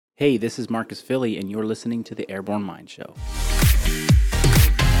Hey, this is Marcus Philly, and you're listening to the Airborne Mind Show.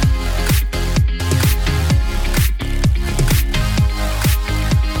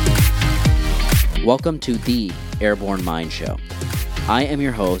 Welcome to the Airborne Mind Show. I am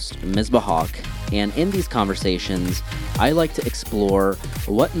your host, Misbah Hawk, and in these conversations, I like to explore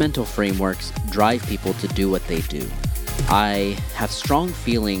what mental frameworks drive people to do what they do. I have strong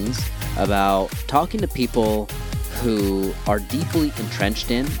feelings about talking to people who are deeply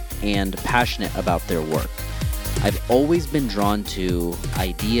entrenched in and passionate about their work. I've always been drawn to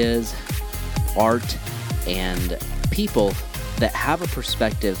ideas, art, and people that have a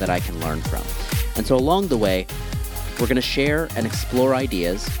perspective that I can learn from. And so along the way, we're going to share and explore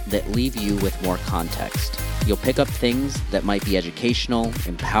ideas that leave you with more context. You'll pick up things that might be educational,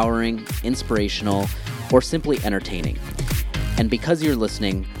 empowering, inspirational, or simply entertaining. And because you're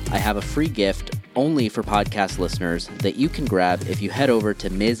listening, I have a free gift only for podcast listeners that you can grab if you head over to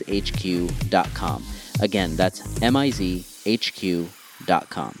mizhq.com. Again, that's mizhq.com.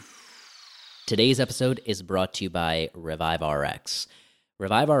 Today's episode is brought to you by ReviveRx.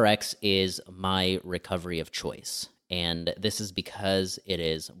 ReviveRx is my recovery of choice, and this is because it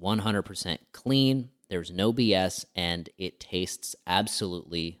is 100% clean, there's no BS, and it tastes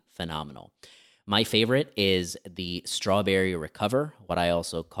absolutely phenomenal. My favorite is the Strawberry Recover, what I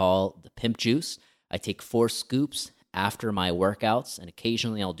also call the Pimp Juice. I take 4 scoops after my workouts, and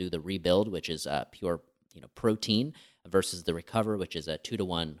occasionally I'll do the Rebuild, which is pure protein, versus the Recover, which is a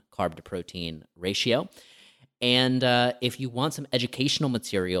 2-to-1 carb to protein ratio. And if you want some educational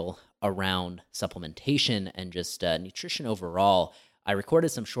material around supplementation and just nutrition overall, I recorded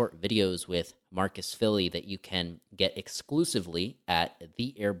some short videos with Marcus Philly that you can get exclusively at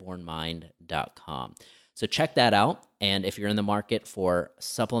theairbornemind.com. So check that out. And if you're in the market for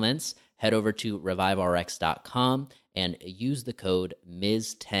supplements, head over to reviverx.com and use the code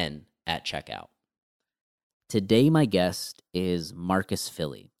MIZ10 at checkout. Today, my guest is Marcus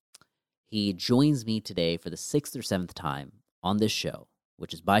Philly. He joins me today for the 6th or 7th time on this show,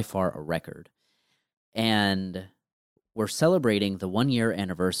 which is by far a record. And we're celebrating the 1-year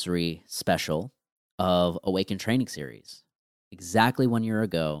anniversary special of Awaken Training Series. Exactly 1 year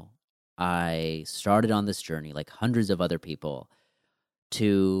ago, I started on this journey, like hundreds of other people,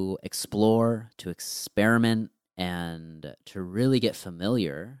 to explore, to experiment, and to really get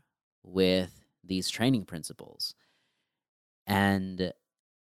familiar with these training principles. And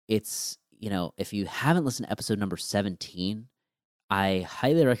it's, if you haven't listened to episode number 17, I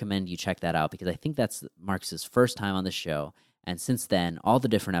highly recommend you check that out because I think that's Marcus's first time on the show. And since then, all the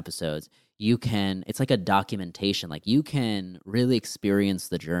different episodes, it's like a documentation. Like you can really experience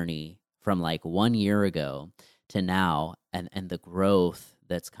the journey from like 1 year ago to now and the growth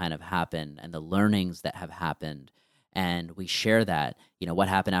that's kind of happened and the learnings that have happened. And we share that, what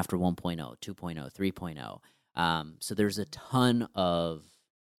happened after 1.0, 2.0, 3.0. So there's a ton of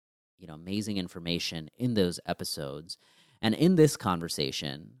amazing information in those episodes. And in this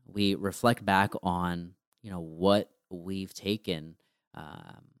conversation, we reflect back on, what we've taken,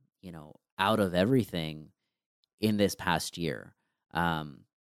 out of everything in this past year.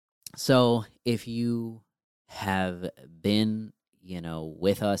 So if you have been,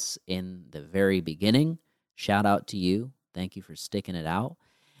 with us in the very beginning, shout out to you. Thank you for sticking it out.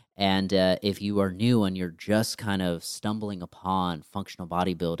 And if you are new and you're just kind of stumbling upon functional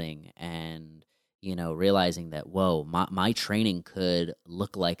bodybuilding and, realizing that, whoa, my training could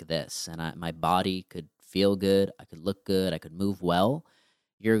look like this and my body could feel good, I could look good, I could move well,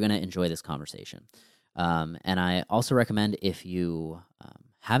 you're going to enjoy this conversation. And I also recommend if you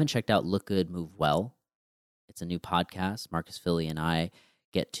haven't checked out Look Good, Move Well, it's a new podcast. Marcus Philly and I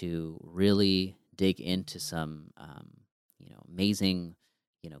get to really dig into some, amazing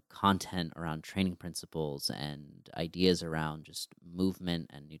content around training principles and ideas around just movement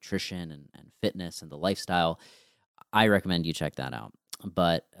and nutrition and fitness and the lifestyle. I recommend you check that out.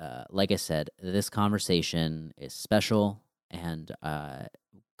 But like I said, this conversation is special, and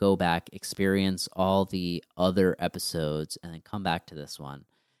go back, experience all the other episodes, and then come back to this one.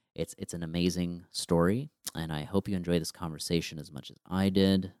 It's an amazing story, and I hope you enjoy this conversation as much as I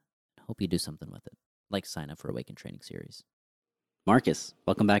did. I hope you do something with it, like sign up for Awaken Training Series. Marcus,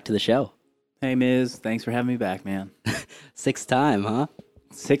 welcome back to the show. Hey, Miz. Thanks for having me back, man. 6th time, huh?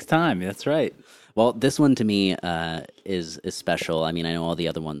 6th time. That's right. Well, this one to me is special. I mean, I know all the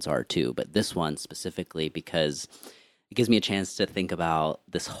other ones are too, but this one specifically because it gives me a chance to think about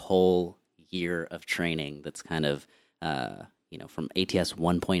this whole year of training that's kind of, from ATS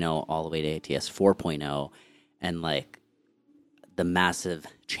 1.0 all the way to ATS 4.0, and like the massive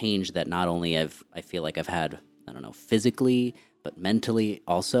change that not only I feel like I've had, physically, but mentally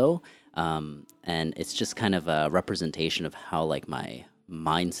also. And it's just kind of a representation of how like my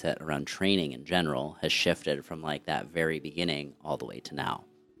mindset around training in general has shifted from like that very beginning all the way to now.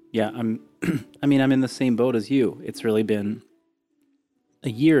 Yeah, I'm in the same boat as you. It's really been a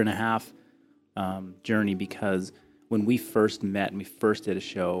year and a half journey, because when we first met and we first did a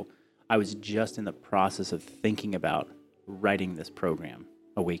show, I was just in the process of thinking about writing this program,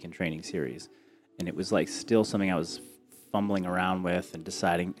 Awaken Training Series. And it was like still something I was fumbling around with and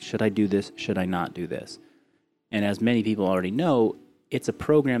deciding, should I do this? Should I not do this? And as many people already know, it's a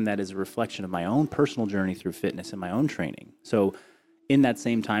program that is a reflection of my own personal journey through fitness and my own training. So in that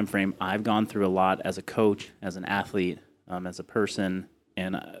same time frame, I've gone through a lot as a coach, as an athlete, as a person,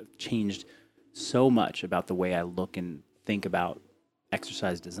 and I've changed so much about the way I look and think about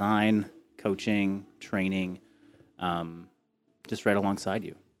exercise design, coaching, training, just right alongside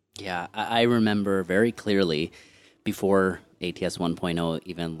you. Yeah, I remember very clearly before ATS 1.0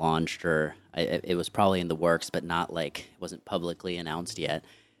 even launched, or it was probably in the works, but not like, it wasn't publicly announced yet.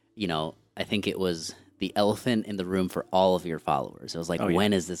 You know, I think it was the elephant in the room for all of your followers. It was like,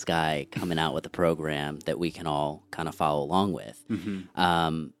 when is this guy coming out with a program that we can all kind of follow along with?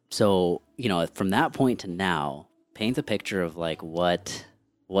 Mm-hmm. So, you know, from that point to now, paint the picture of like what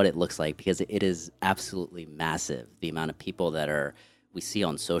it looks like, because it is absolutely massive. The amount of people that we see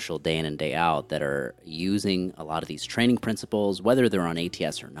on social day in and day out that are using a lot of these training principles, whether they're on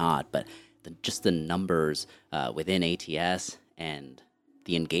ATS or not, but just the numbers within ATS and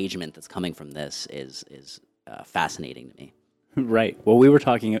the engagement that's coming from this is fascinating to me. Right. Well, we were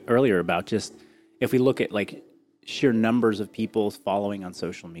talking earlier about just if we look at like sheer numbers of people following on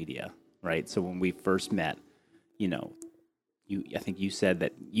social media, right? So when we first met, you know, I think you said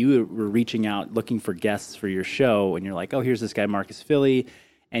that you were reaching out looking for guests for your show, and you're like, oh, here's this guy, Marcus Philly,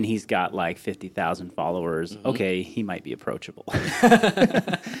 and he's got like 50,000 followers. Mm-hmm. Okay, he might be approachable.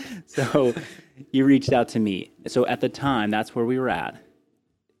 So you reached out to me. So at the time, that's where we were at.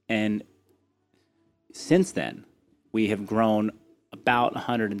 And since then, we have grown about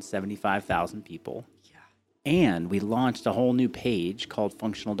 175,000 people. Yeah. And we launched a whole new page called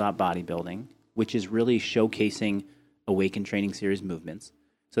Functional.Bodybuilding, which is really showcasing Awaken Training Series movements.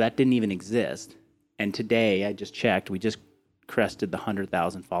 So that didn't even exist. And today, I just checked, we just crested the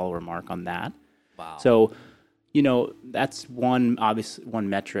 100,000 follower mark on that. Wow. So, you know, that's one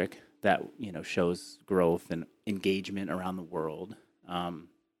metric that, you know, shows growth and engagement around the world.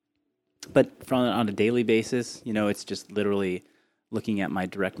 But on a daily basis, you know, it's just literally looking at my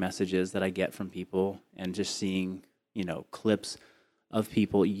direct messages that I get from people and just seeing, you know, clips of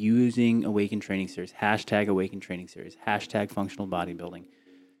people using Awaken Training Series, hashtag Awaken Training Series, hashtag functional bodybuilding,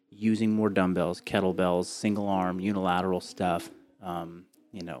 using more dumbbells, kettlebells, single arm, unilateral stuff,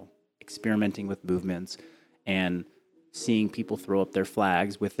 you know, experimenting with movements, and seeing people throw up their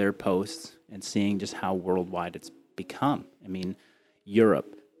flags with their posts and seeing just how worldwide it's become. I mean,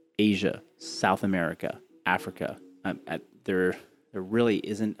 Europe, Asia, South America, Africa, there really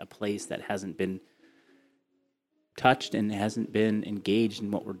isn't a place that hasn't been touched and hasn't been engaged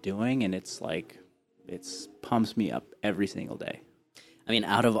in what we're doing, and it's like, it pumps me up every single day. I mean,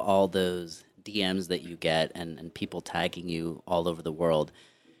 out of all those DMs that you get and people tagging you all over the world,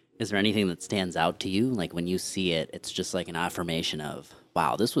 is there anything that stands out to you? Like when you see it, it's just like an affirmation of,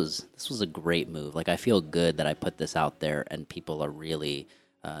 wow, this was a great move. Like I feel good that I put this out there and people are really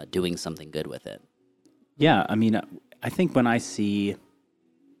doing something good with it. Yeah, I mean, I think when I see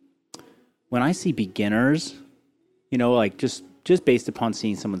beginners, you know, like just based upon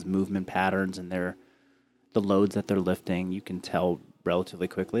seeing someone's movement patterns and the loads that they're lifting, you can tell relatively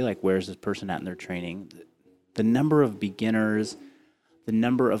quickly, like, where's this person at in their training? The number of beginners, the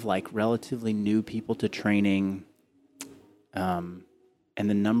number of like relatively new people to training, and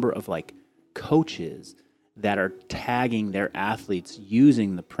the number of like coaches that are tagging their athletes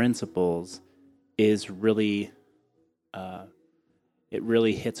using the principles is really, it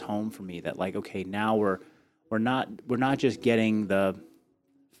really hits home for me that like, okay, now we're not just getting the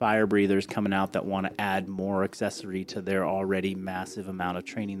fire breathers coming out that want to add more accessory to their already massive amount of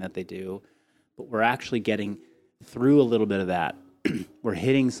training that they do, but we're actually getting through a little bit of that. We're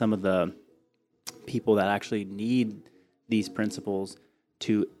hitting some of the people that actually need these principles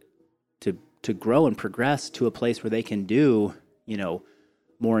to grow and progress to a place where they can do, you know,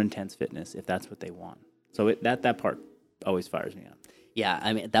 more intense fitness if that's what they want. So that part always fires me up. Yeah,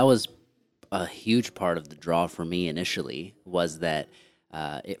 I mean, that was a huge part of the draw for me initially, was that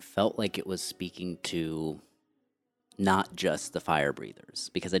it felt like it was speaking to not just the fire breathers,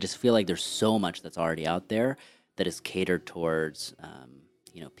 because I just feel like there's so much that's already out there that is catered towards,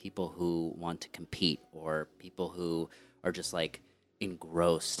 you know, people who want to compete or people who are just like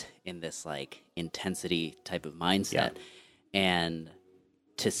engrossed in this like intensity type of mindset. And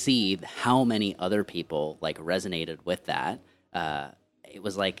to see how many other people like resonated with that, it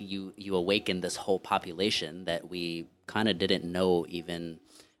was like you awakened this whole population that we kind of didn't know even.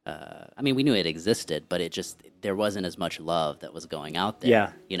 I mean, we knew it existed, but there wasn't as much love that was going out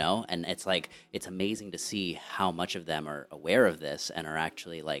there, you know? And it's like, it's amazing to see how much of them are aware of this and are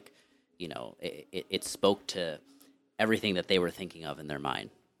actually like, you know, it spoke to everything that they were thinking of in their mind.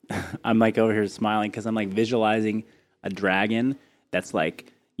 I'm like over here smiling because I'm like visualizing a dragon that's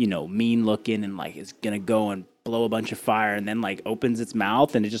like, you know, mean looking and like is going to go and blow a bunch of fire and then like opens its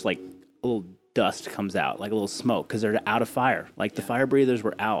mouth and it just like a little dust comes out, like a little smoke, because they're out of fire. Like the fire breathers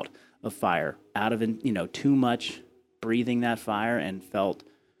were out of fire, out of, you know, too much breathing that fire and felt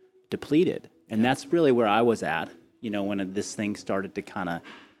depleted. And that's really where I was at, you know, when this thing started to kind of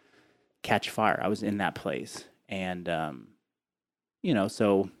catch fire. I was in that place. And, you know,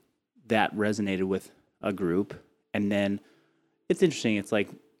 so that resonated with a group. And then it's interesting. It's like,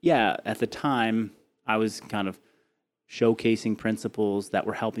 yeah, at the time I was kind of showcasing principles that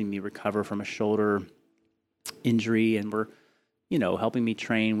were helping me recover from a shoulder injury and were, you know, helping me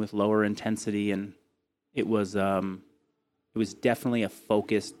train with lower intensity. And it was definitely a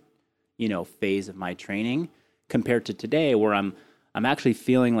focused, you know, phase of my training compared to today where I'm actually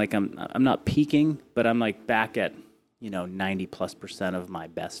feeling like I'm not peaking, but I'm like back at, you know, 90+% of my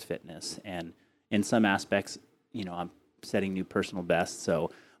best fitness. And in some aspects, you know, I'm setting new personal bests.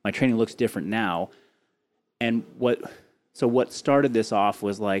 So my training looks different now. And what started this off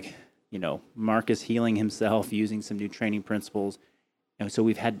was like, you know, Marcus healing himself using some new training principles. And so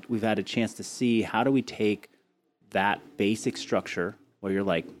we've had a chance to see how do we take that basic structure where you're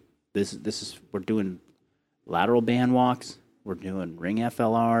like, this is, we're doing lateral band walks, we're doing ring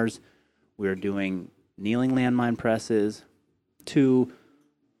FLRs, we're doing kneeling landmine presses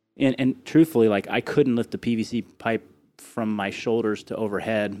and truthfully, like I couldn't lift a PVC pipe from my shoulders to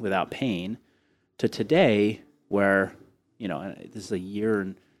overhead without pain, to today where, you know, this is a year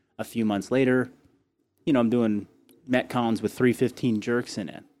and a few months later, you know, I'm doing Metcons with 315 jerks in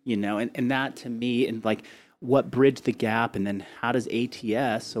it, you know, and that to me, and like what bridged the gap, and then how does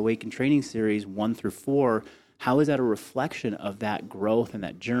ATS, Awaken Training Series 1 through 4, how is that a reflection of that growth and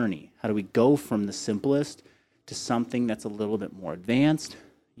that journey? How do we go from the simplest to something that's a little bit more advanced,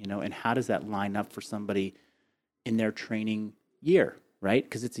 you know, and how does that line up for somebody in their training year, right?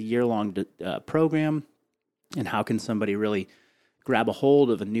 Because it's a year-long program, and how can somebody really grab a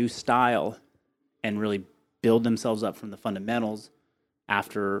hold of a new style and really build themselves up from the fundamentals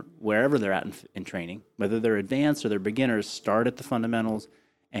after wherever they're at in training, whether they're advanced or they're beginners, start at the fundamentals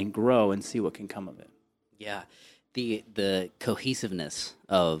and grow and see what can come of it. Yeah, the cohesiveness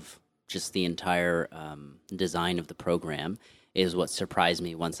of just the entire design of the program is what surprised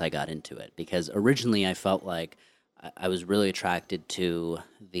me once I got into it, because originally I felt like I was really attracted to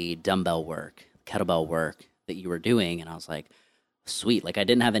the dumbbell work, kettlebell work that you were doing, and I was like, sweet. Like I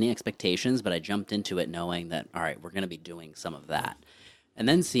didn't have any expectations, but I jumped into it knowing that, all right, we're going to be doing some of that. And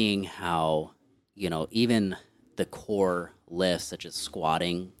then seeing how, you know, even the core lifts such as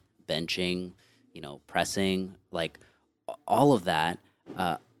squatting, benching, you know, pressing, like all of that,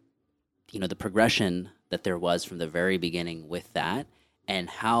 you know, the progression that there was from the very beginning with that, and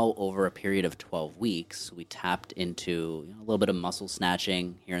how over a period of 12 weeks, we tapped into, you know, a little bit of muscle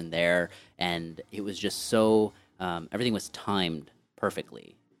snatching here and there. And it was just so, everything was timed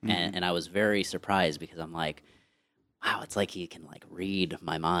perfectly. Mm-hmm. And I was very surprised because I'm like, wow, it's like he can like read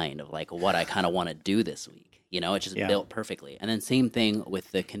my mind of like what I kind of want to do this week. You know, it just built perfectly. And then same thing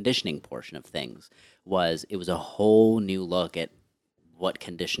with the conditioning portion of things it was a whole new look at what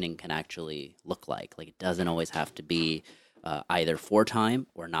conditioning can actually look like. Like it doesn't always have to be either for time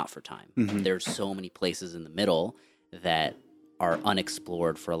or not for time. Mm-hmm. There's so many places in the middle that are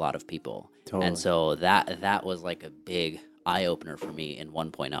unexplored for a lot of people. Totally. And so that was like a big eye-opener for me in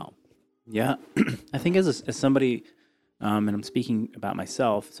 1.0. Yeah. I think as somebody, and I'm speaking about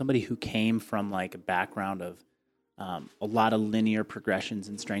myself, somebody who came from like a background of a lot of linear progressions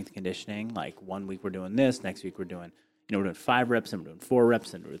in strength conditioning, like 1 week we're doing this, next week we're doing, you know, we're doing 5 reps, and we're doing 4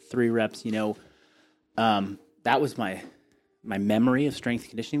 reps, and we're doing 3 reps, you know. That was my memory of strength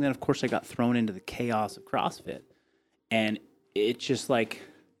conditioning. Then, of course, I got thrown into the chaos of CrossFit. And it just like,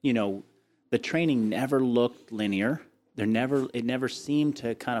 you know, the training never looked linear. It never seemed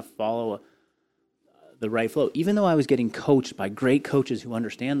to kind of follow the right flow. Even though I was getting coached by great coaches who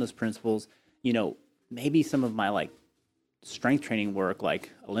understand those principles, you know, maybe some of my like strength training work,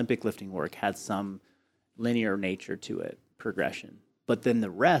 like Olympic lifting work, had some linear nature to it, progression. But then the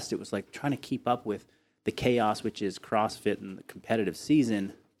rest, it was like trying to keep up with the chaos, which is CrossFit and the competitive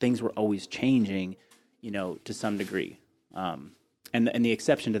season, things were always changing, to some degree. And the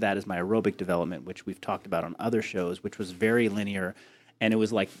exception to that is my aerobic development, which we've talked about on other shows, which was very linear, and it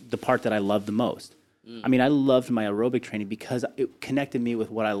was like the part that I loved the most. I mean, I loved my aerobic training because it connected me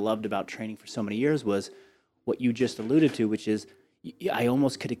with what I loved about training for so many years was what you just alluded to, which is I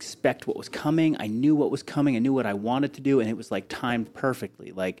almost could expect what was coming. I knew what was coming. I knew what I wanted to do, and it was like timed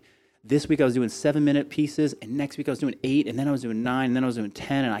perfectly. Like this week I was doing 7-minute pieces, and next week I was doing 8, and then I was doing 9, and then I was doing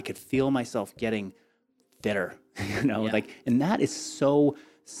 10, and I could feel myself getting fitter, and that is so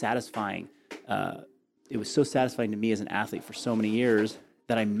satisfying. It was so satisfying to me as an athlete for so many years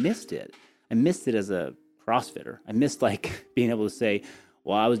that I missed it. I missed it as a CrossFitter. I missed like being able to say,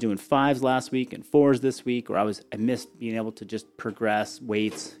 well, I was doing 5s last week and 4s this week, or I missed being able to just progress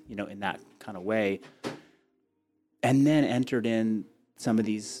weights, in that kind of way. And then entered in some of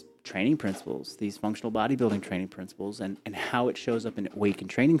these training principles, these functional bodybuilding training principles, and how it shows up in Awaken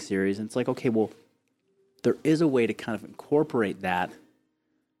Training Series. And it's like, okay, well, there is a way to kind of incorporate that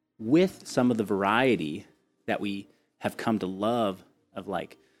with some of the variety that we have come to love of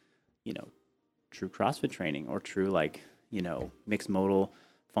like, true CrossFit training or true like, mixed modal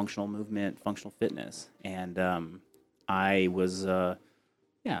functional movement, functional fitness. And I was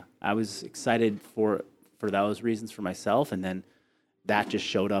excited for those reasons for myself. And then that just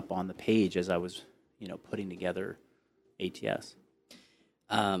showed up on the page as I was, putting together ATS.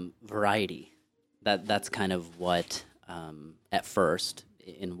 Variety. That's kind of what, at first,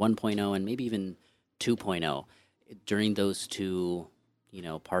 in 1.0 and maybe even 2.0, during those two,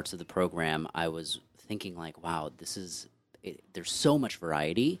 parts of the program, I was thinking like, wow, there's so much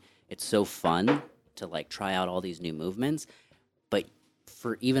variety. It's so fun to like try out all these new movements. But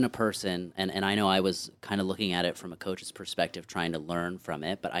for even a person, and I know I was kind of looking at it from a coach's perspective, trying to learn from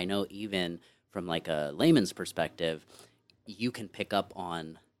it, but I know even from like a layman's perspective, you can pick up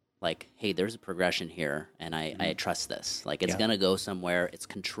on like, hey, there's a progression here, and I trust this. Like, it's going to go somewhere. It's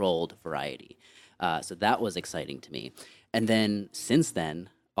controlled variety. So that was exciting to me. And then since then,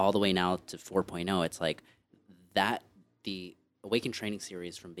 all the way now to 4.0, it's like that the Awaken Training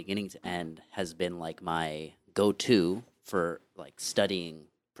Series from beginning to end has been like my go-to for like studying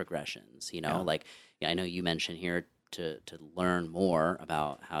progressions, Like, I know you mentioned here to learn more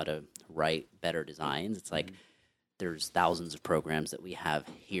about how to write better designs. It's like, there's thousands of programs that we have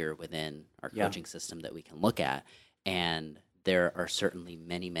here within our coaching system that we can look at. And there are certainly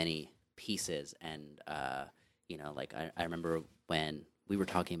many, many pieces. And, like I remember when we were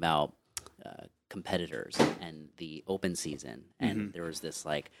talking about competitors and the open season, and there was this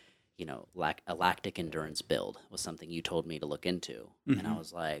like, a lactic endurance build was something you told me to look into. And I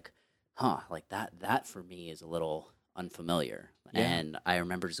was like, like that for me is a little unfamiliar. And I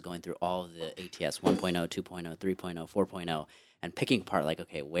remember just going through all of the ATS 1.0, 2.0, 3.0, 4.0 and picking apart like,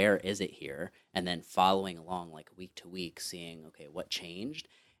 okay, where is it here? And then following along like week to week, seeing, okay, what changed?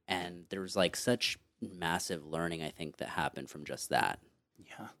 And there was like such massive learning, I think, that happened from just that.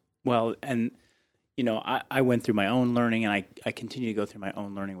 Yeah. Well, and, I went through my own learning, and I continue to go through my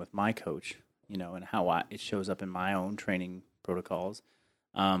own learning with my coach, and how it shows up in my own training protocols.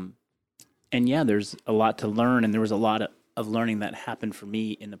 And yeah, there's a lot to learn, and there was a lot of learning that happened for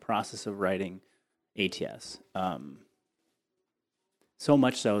me in the process of writing ATS. So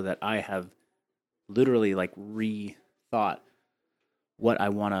much so that I have literally like rethought what I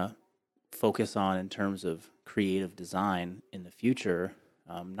want to focus on in terms of creative design in the future,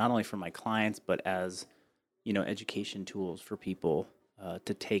 not only for my clients, but as, education tools for people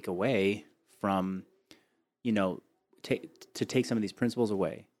to take away from, to take some of these principles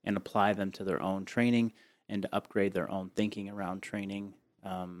away and apply them to their own training and to upgrade their own thinking around training.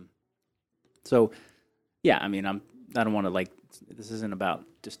 So, yeah, I mean, I don't want to this isn't about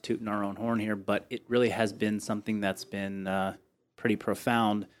just tooting our own horn here, but it really has been something that's been pretty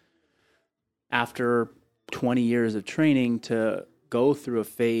profound after 20 years of training to go through a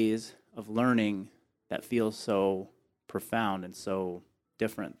phase of learning that feels so profound and so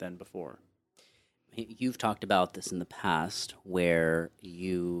different than before. You've talked about this in the past where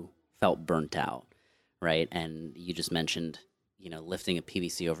you felt burnt out, right? And you just mentioned, lifting a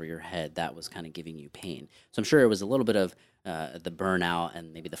PVC over your head, that was kind of giving you pain. So I'm sure it was a little bit of the burnout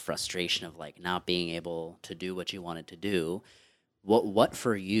and maybe the frustration of like not being able to do what you wanted to do. What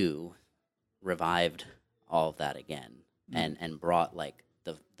for you revived all of that again and brought like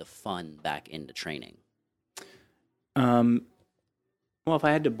the fun back into training? Well, if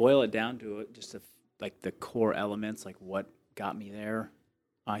I had to boil it down to it, just like the core elements, like what got me there,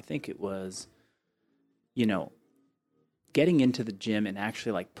 I think it was, getting into the gym and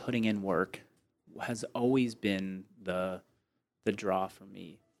actually like putting in work has always been the draw for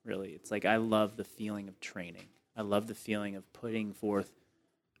me, really. It's like I love the feeling of training. I love the feeling of putting forth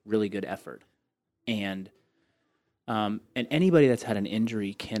really good effort. And anybody that's had an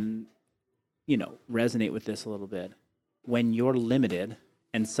injury can, resonate with this a little bit. When you're limited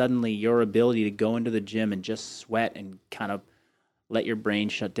and suddenly your ability to go into the gym and just sweat and kind of let your brain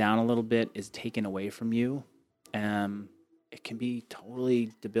shut down a little bit is taken away from you, it can be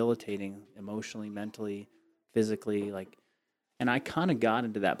totally debilitating emotionally, mentally, physically. And I kind of got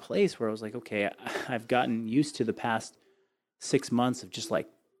into that place where I was like, okay, I've gotten used to the past 6 months of just like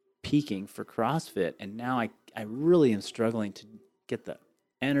peaking for CrossFit. And now I really am struggling to get the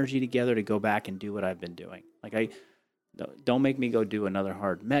energy together to go back and do what I've been doing. Like don't make me go do another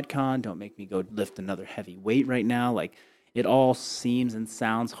hard Metcon. Don't make me go lift another heavy weight right now. Like it all seems and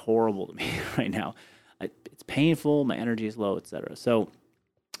sounds horrible to me right now. It's painful. My energy is low, etc. So,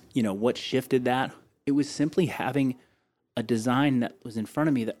 what shifted that? It was simply having a design that was in front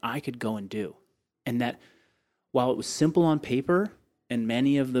of me that I could go and do. And that while it was simple on paper, and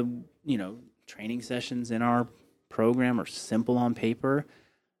many of the, training sessions in our program are simple on paper,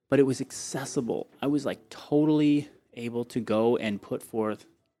 but it was accessible. I was like totally able to go and put forth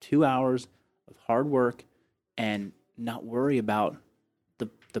 2 hours of hard work and not worry about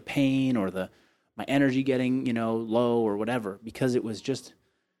the pain or my energy getting, low or whatever, because it was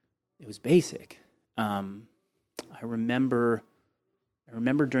basic. I remember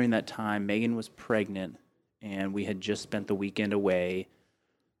during that time, Megan was pregnant and we had just spent the weekend away.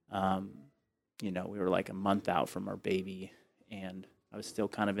 We were like a month out from our baby and I was still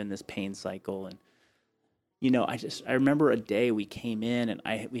kind of in this pain cycle. And, I remember a day we came in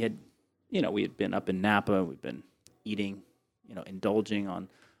and we had been up in Napa. We've been eating, indulging on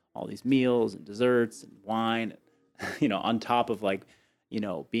all these meals and desserts and wine, on top of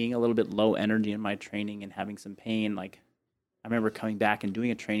being a little bit low energy in my training and having some pain. Like I remember coming back and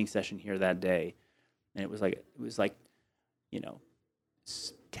doing a training session here that day. And it was like,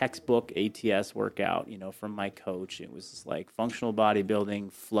 textbook ATS workout, from my coach. It was just like functional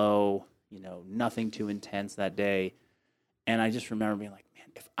bodybuilding, flow, nothing too intense that day. And I just remember being like, man,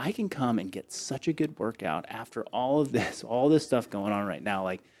 if I can come and get such a good workout after all this stuff going on right now,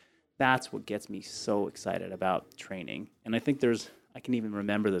 like that's what gets me so excited about training. And I think I can even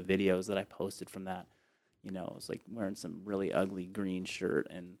remember the videos that I posted from that. It was like wearing some really ugly green shirt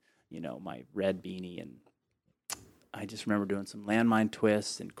and, my red beanie. And I just remember doing some landmine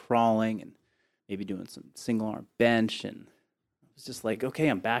twists and crawling and maybe doing some single arm bench. And it was just like, okay,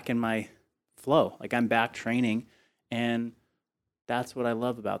 I'm back in my flow. Like I'm back training. And that's what I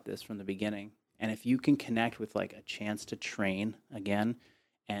love about this from the beginning. And if you can connect with like a chance to train again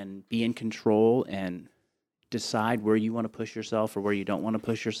and be in control and decide where you want to push yourself or where you don't want to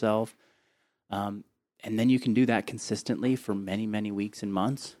push yourself, and then you can do that consistently for many, many weeks and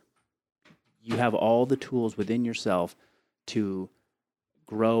months, you have all the tools within yourself to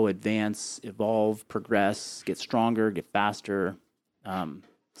grow, advance, evolve, progress, get stronger, get faster,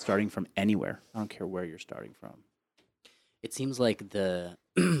 starting from anywhere. I don't care where you're starting from. It seems like the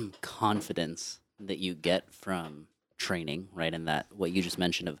confidence that you get from training, right, and that what you just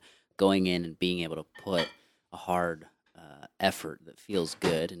mentioned of going in and being able to put a hard effort that feels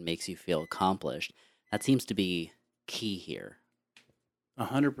good and makes you feel accomplished, that seems to be key here.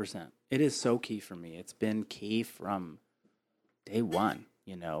 100%. It is so key for me. It's been key from day one,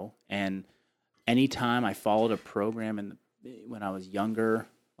 and anytime I followed a program when I was younger,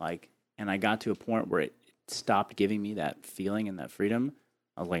 and I got to a point where it stopped giving me that feeling and that freedom,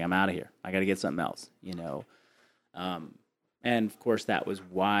 I was like, I'm out of here. I got to get something else, and of course that was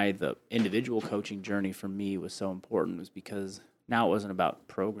why the individual coaching journey for me was so important, was because now it wasn't about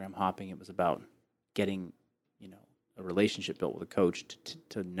program hopping. It was about getting, a relationship built with a coach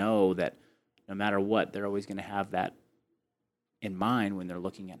to know that no matter what, they're always going to have that in mind when they're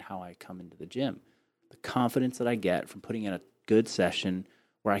looking at how I come into the gym. The confidence that I get from putting in a good session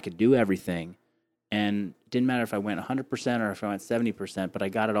where I could do everything, and it didn't matter if I went 100% or if I went 70%, but I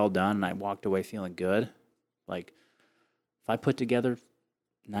got it all done and I walked away feeling good. Like if I put together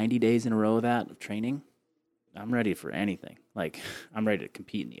 90 days in a row of that of training, I'm ready for anything. Like I'm ready to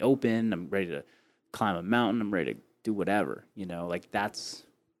compete in the open. I'm ready to climb a mountain. I'm ready to do whatever, like that's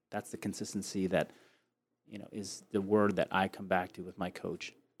the consistency that, is the word that I come back to with my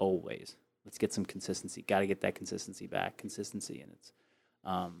coach always. Let's get some consistency. Got to get that consistency back. Consistency.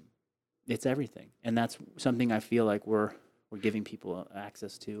 And it's everything. And that's something I feel like we're giving people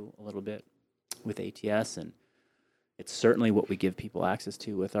access to a little bit with ATS. And it's certainly what we give people access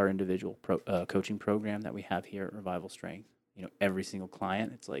to with our individual coaching program that we have here at Revival Strength. Every single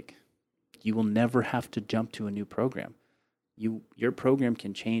client, it's like You will never have to jump to a new program. Your program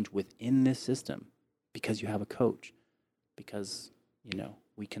can change within this system because you have a coach, because, you know,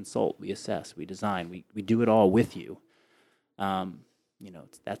 we consult, we assess, we design, we do it all with you. You know,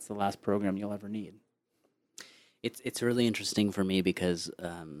 that's the last program you'll ever need. It's really interesting for me because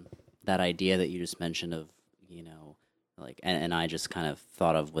that idea that you just mentioned of, you know, like, and I just kind of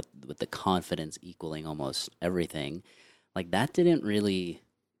thought of with the confidence equaling almost everything, like that didn't really,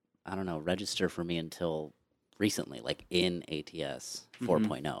 I don't know, register for me until recently, like in ATS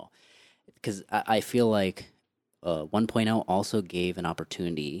 4.0, because I feel like 1.0 also gave an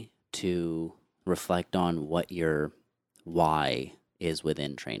opportunity to reflect on what your why is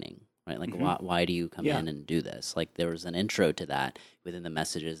within training, right? Like, why do you come in and do this? Like, there was an intro to that within the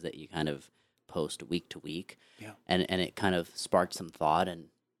messages that you kind of post week to week. Yeah. And it kind of sparked some thought. And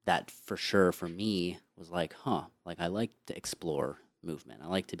that for sure for me was like, like I like to explore movement. I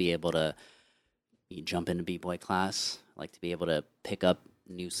like to be able to jump into B-boy class. I like to be able to pick up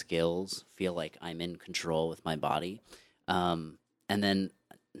new skills, feel like I'm in control with my body. And then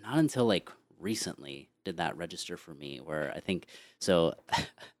not until like recently did that register for me, where I think, so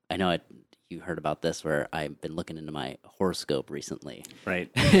I know you heard about this, where I've been looking into my horoscope recently. Right.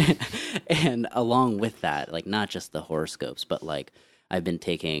 And along with that, like not just the horoscopes, but like I've been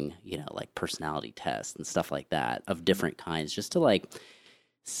taking, you know, like personality tests and stuff like that of different kinds, just to like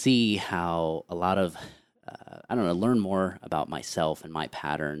see how a lot of, I don't know, learn more about myself and my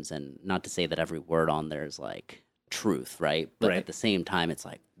patterns. And not to say that every word on there is like truth, right? But at the same time, it's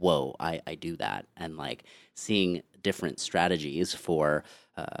like, whoa, I do that. And like seeing different strategies for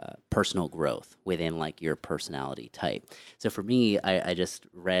personal growth within like your personality type. So for me, I just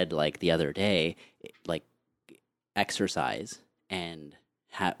read like the other day, like exercise and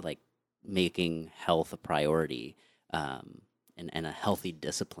like making health a priority and a healthy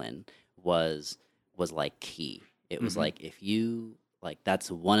discipline was like key. It was like, if you, like,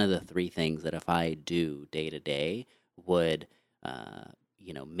 that's one of the three things that if I do day to day would,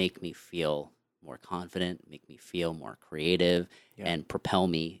 you know, make me feel more confident, make me feel more creative, and propel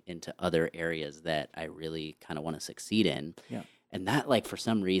me into other areas that I really kind of want to succeed in. Yeah. And that, like, for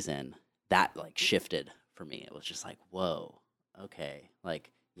some reason, that like shifted for me. It was just like, whoa, okay,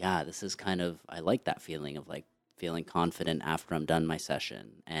 like, yeah, this is kind of, I like that feeling of like feeling confident after I'm done my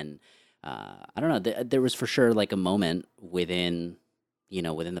session. And I don't know, there was for sure like a moment within, you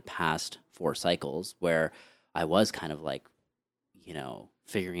know, within the past 4 cycles where I was kind of like, you know,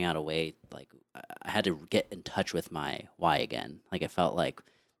 figuring out a way, like I had to get in touch with my why again. Like it felt like,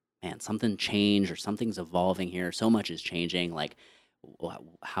 man, something changed or something's evolving here. So much is changing. Like,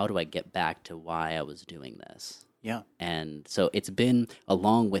 how do I get back to why I was doing this? Yeah. And so it's been,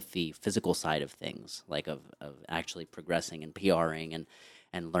 along with the physical side of things, like of actually progressing and PRing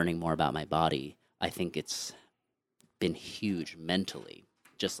and learning more about my body, I think it's been huge mentally,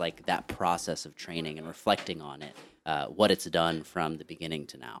 just like that process of training and reflecting on it, what it's done from the beginning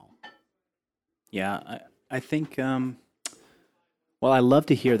to now. Yeah, I think, well, I love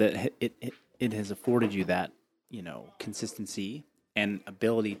to hear that it has afforded you that, you know, consistency and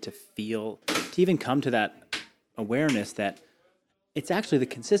ability to feel, to even come to that awareness that it's actually the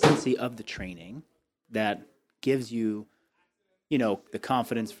consistency of the training that gives you, you know, the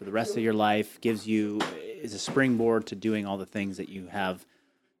confidence for the rest of your life, is a springboard to doing all the things that you have,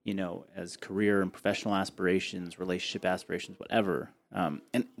 you know, as career and professional aspirations, relationship aspirations, whatever.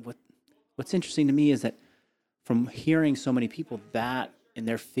 And what's interesting to me is that from hearing so many people that in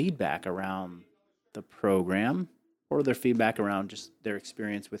their feedback around the program or their feedback around just their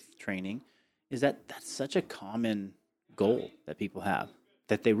experience with training, is that that's such a common goal that people have,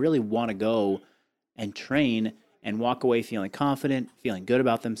 that they really want to go and train and walk away feeling confident, feeling good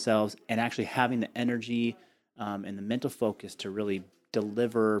about themselves, and actually having the energy and the mental focus to really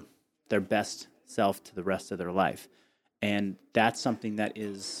deliver their best self to the rest of their life. And that's something that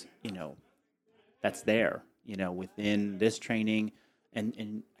is, you know, that's there, you know, within this training.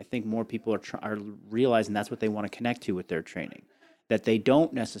 And I think more people are realizing that's what they want to connect to with their training, that they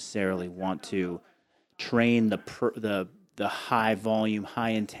don't necessarily want to train the high volume, high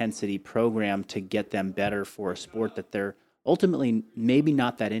intensity program to get them better for a sport that they're ultimately maybe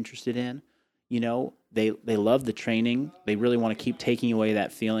not that interested in. You know, they love the training. They really want to keep taking away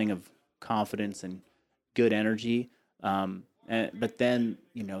that feeling of confidence and good energy. But then,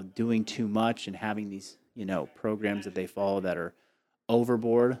 you know, doing too much and having these, you know, programs that they follow that are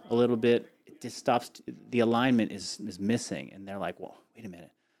overboard a little bit, it just stops. The alignment is missing. And they're like, well, wait a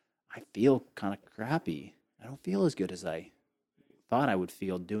minute. I feel kind of crappy. I don't feel as good as I thought I would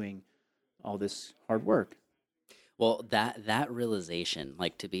feel doing all this hard work. Well, that realization,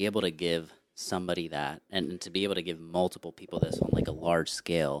 like to be able to give somebody that, and to be able to give multiple people this on like a large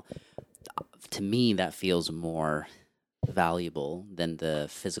scale, to me that feels more valuable than the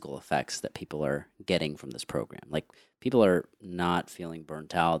physical effects that people are getting from this program. Like people are not feeling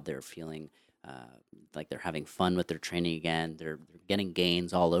burnt out; they're feeling like they're having fun with their training again. They're getting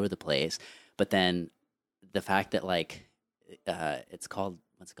gains all over the place. But then the fact that like it's called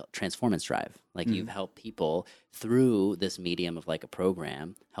what's it called Transformance Drive. Like you've helped people through this medium of like a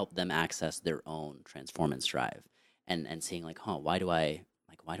program, help them access their own Transformance Drive, and seeing like, why do I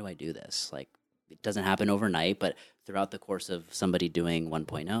do this? Like it doesn't happen overnight, but throughout the course of somebody doing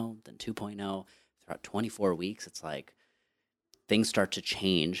 1.0, then 2.0, throughout 24 weeks, it's like things start to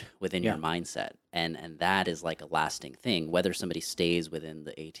change within your mindset. And that is like a lasting thing, whether somebody stays within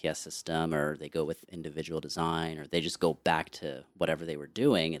the ATS system or they go with individual design or they just go back to whatever they were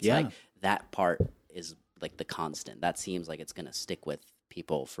doing. It's like that part is like the constant. That seems like it's going to stick with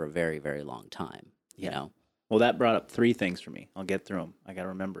people for a very, very long time, you know? Well, that brought up three things for me. I'll get through them. I got to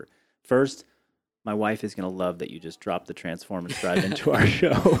remember. First, my wife is going to love that you just dropped the Transformance Drive into our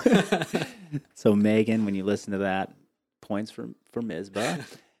show. So Megan, when you listen to that, points for Mizba.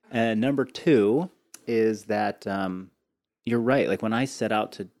 And number two is that you're right. Like when I set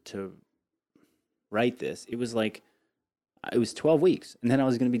out to write this, it was 12 weeks, and then I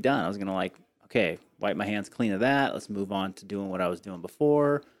was going to be done. I was going to like, okay, wipe my hands clean of that. Let's move on to doing what I was doing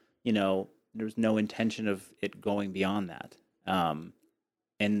before. You know, there's no intention of it going beyond that.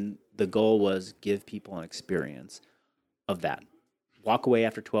 And the goal was give people an experience of that. Walk away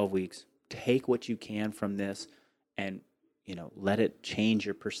after 12 weeks, take what you can from this, and you know, let it change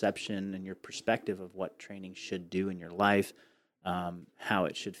your perception and your perspective of what training should do in your life, how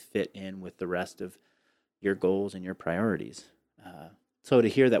it should fit in with the rest of your goals and your priorities. So to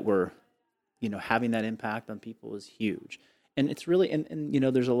hear that we're, you know, having that impact on people is huge. And it's really, and you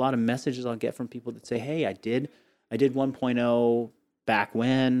know, there's a lot of messages I'll get from people that say, hey, I did 1.0 back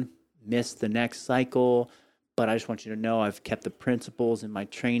when, missed the next cycle, but I just want you to know I've kept the principles in my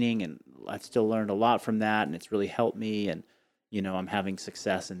training and I've still learned a lot from that, and it's really helped me, and you know, I'm having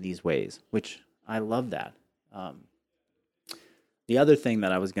success in these ways, which I love that. The other thing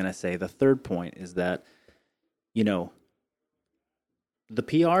that I was going to say, the third point, is that, you know, the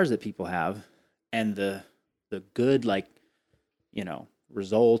PRs that people have and the good, like, you know,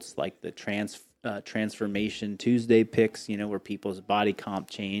 results, like the Transformation Tuesday pics, you know, where people's body comp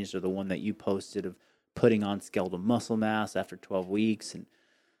changed, or the one that you posted of putting on skeletal muscle mass after 12 weeks. And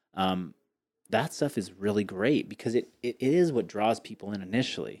that stuff is really great because it is what draws people in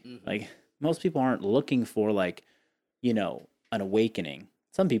initially. Mm-hmm. Like most people aren't looking for like, you know, an awakening.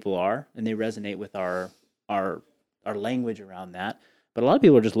 Some people are, and they resonate with our language around that. But a lot of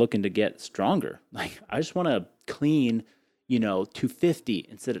people are just looking to get stronger. Like I just want to clean, you know, 250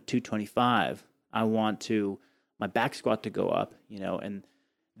 instead of 225. I want my back squat to go up, you know, and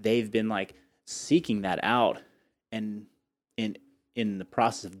they've been like seeking that out, and in the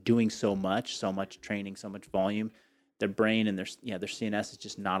process of doing so much training, so much volume, their brain and their CNS has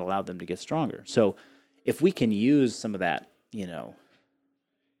just not allowed them to get stronger. So if we can use some of that, you know,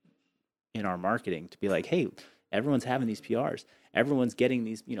 in our marketing to be like, hey, everyone's having these PRs, everyone's getting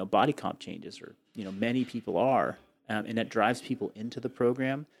these, you know, body comp changes, or, you know, many people are, and that drives people into the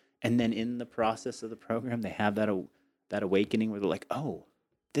program. And then in the process of the program, they have that awakening where they're like, oh,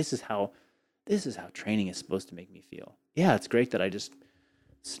 this is how training is supposed to make me feel. Yeah, it's great that I just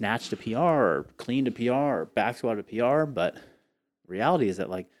snatched a PR or cleaned a PR or back squatted a PR, but reality is that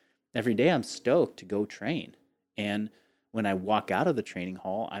like every day I'm stoked to go train. And when I walk out of the training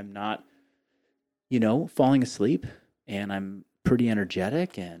hall, I'm not, you know, falling asleep, and I'm pretty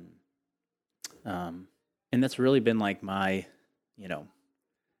energetic, and that's really been like my, you know,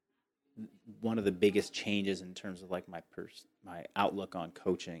 one of the biggest changes in terms of like my outlook on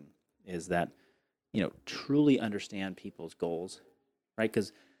coaching is that, you know, truly understand people's goals, right?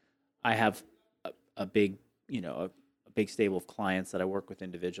 Because I have a big, you know, a big stable of clients that I work with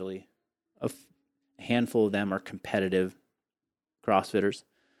individually. A handful of them are competitive CrossFitters,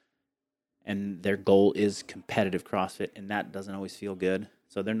 and their goal is competitive CrossFit, and that doesn't always feel good.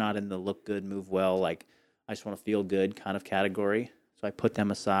 So they're not in the look good, move well, like I just want to feel good kind of category. So I put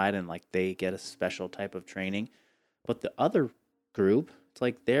them aside, and like they get a special type of training. But the other group, it's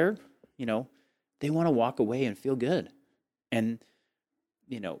like they're, you know, they want to walk away and feel good. And,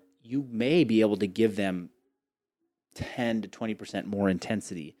 you know, you may be able to give them 10 to 20% more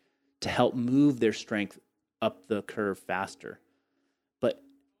intensity to help move their strength up the curve faster. But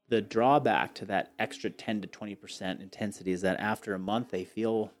the drawback to that extra 10 to 20% intensity is that after a month, they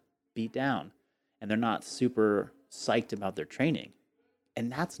feel beat down and they're not super psyched about their training.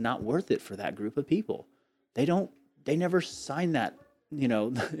 And that's not worth it for that group of people. They never signed that, they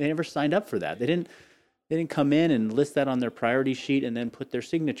never signed up for that. They didn't come in and list that on their priority sheet and then put their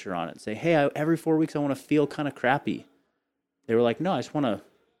signature on it and say, hey, every 4 weeks I want to feel kind of crappy. They were like, no, I just want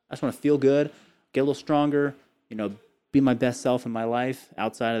to feel good, get a little stronger, be my best self in my life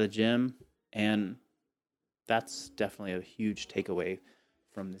outside of the gym. And that's definitely a huge takeaway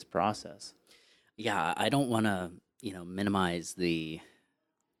from this process. Yeah, I don't want to, minimize the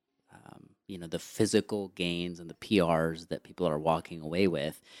physical gains and the PRs that people are walking away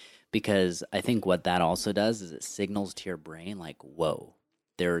with, because I think what that also does is it signals to your brain like, whoa,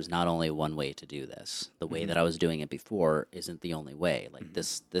 there's not only one way to do this. The way that I was doing it before isn't the only way. Like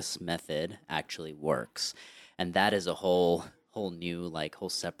this method actually works. And that is a whole new, like whole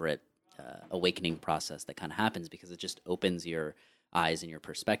separate awakening process that kind of happens, because it just opens your eyes and your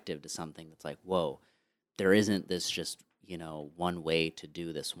perspective to something that's like, whoa, there isn't this just, one way to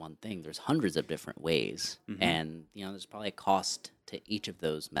do this one thing. There's hundreds of different ways. And, there's probably a cost to each of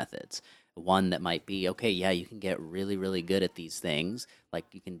those methods. One that might be, okay, yeah, you can get really, really good at these things. Like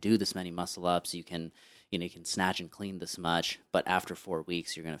you can do this many muscle ups, you can snatch and clean this much, but after 4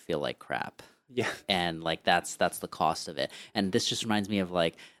 weeks, you're going to feel like crap. Yeah. And like, that's the cost of it. And this just reminds me of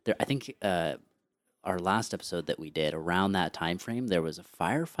like, I think, our last episode that we did around that time frame, there was a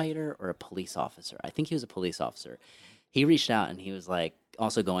firefighter or a police officer. I think he was a police officer. He reached out and he was like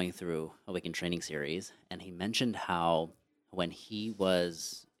also going through Awaken Training Series, and he mentioned how when he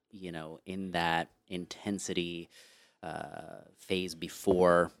was, in that intensity phase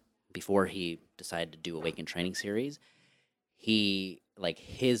before he decided to do Awaken Training Series, he like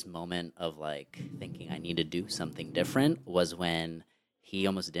his moment of like thinking I need to do something different was when he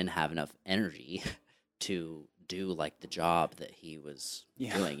almost didn't have enough energy to do like the job that he was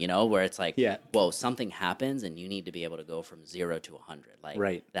doing, where it's like, whoa, something happens and you need to be able to go from 0 to 100.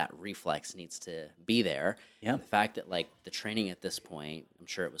 Like that reflex needs to be there. Yeah. The fact that like the training at this point, I'm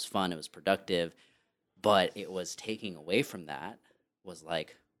sure it was fun, it was productive, but it was taking away from that was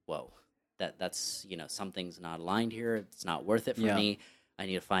like, whoa, that's, something's not aligned here. It's not worth it for me. I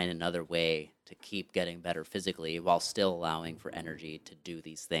need to find another way to keep getting better physically while still allowing for energy to do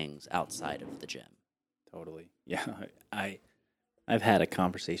these things outside of the gym. Totally. Yeah. I've had a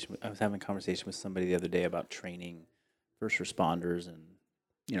conversation. I was having a conversation with somebody the other day about training first responders and,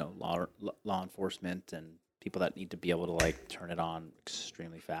 law enforcement and people that need to be able to like turn it on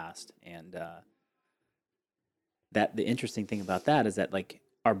extremely fast. And that the interesting thing about that is that like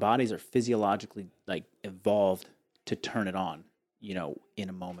our bodies are physiologically like evolved to turn it on, in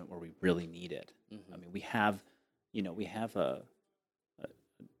a moment where we really need it. I mean, we have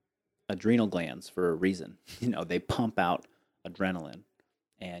adrenal glands for a reason. They pump out adrenaline,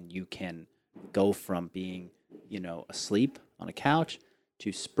 and you can go from being, asleep on a couch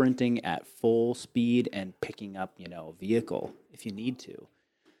to sprinting at full speed and picking up, a vehicle if you need to.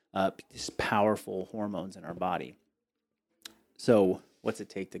 These powerful hormones in our body. So what's it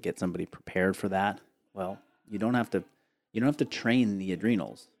take to get somebody prepared for that? Well, you don't have to train the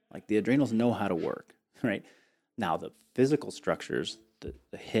adrenals. Like the adrenals know how to work, right? Now the physical structures,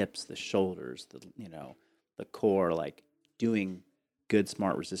 the hips, the shoulders, the core, like doing good,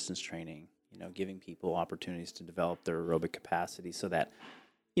 smart resistance training, giving people opportunities to develop their aerobic capacity so that,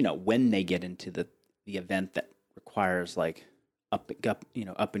 when they get into the event that requires like up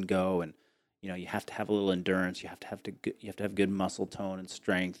and go, and, you have to have a little endurance, you have to have good muscle tone and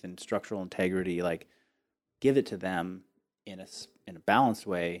strength and structural integrity, like give it to them in a balanced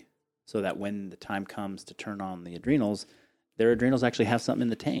way so that when the time comes to turn on the adrenals, their adrenals actually have something in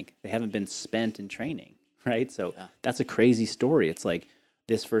the tank. They haven't been spent in training, right? So that's a crazy story. It's like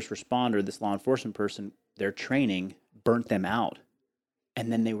this first responder, this law enforcement person, their training burnt them out.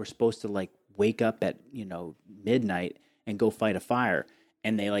 And then they were supposed to like wake up at, midnight and go fight a fire.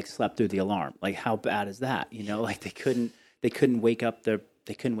 And they like slept through the alarm. Like how bad is that? Like they couldn't wake up.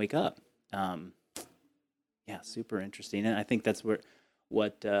 They couldn't wake up. Super interesting. And I think that's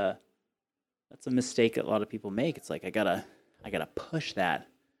that's a mistake that a lot of people make. It's like I gotta push that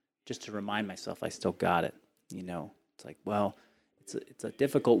just to remind myself I still got it. It's like, well, it's a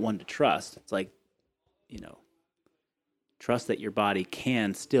difficult one to trust. It's like, trust that your body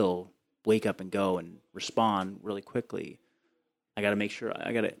can still wake up and go and respond really quickly. I gotta make sure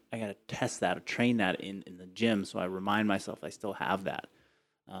I gotta test that or train that in the gym so I remind myself I still have that.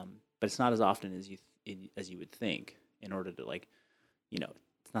 But it's not as often as you would think. In order to like,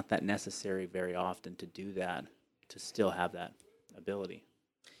 it's not that necessary very often to do that, to still have that ability.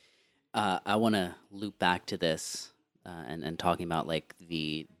 I want to loop back to this and talking about like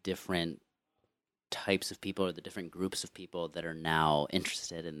the different types of people or the different groups of people that are now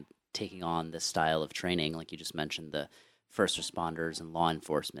interested in taking on this style of training. Like you just mentioned, the first responders and law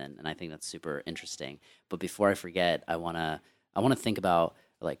enforcement, and I think that's super interesting. But before I forget, I wanna think about,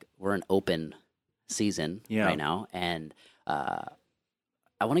 like, we're in open season right now, and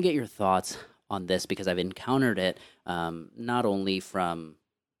I want to get your thoughts on this because I've encountered it not only from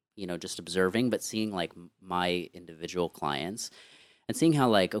just observing, but seeing like my individual clients and seeing how,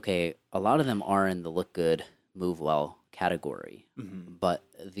 like, okay, a lot of them are in the look good, move well category, but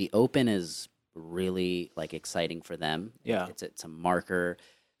the open is really like exciting for them. Yeah. It's a marker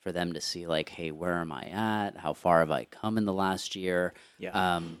for them to see, like, hey, where am I at? How far have I come in the last year?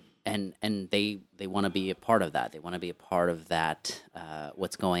 Yeah. And they want to be a part of that. They want to be a part of that,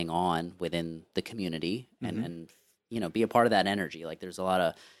 what's going on within the community, and be a part of that energy. Like, there's a lot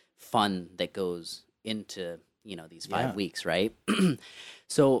of fun that goes into these 5 weeks, right?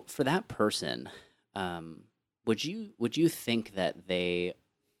 So for that person, would you think that they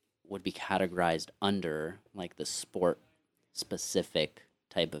would be categorized under like the sport specific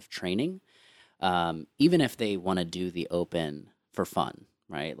type of training, even if they want to do the open for fun,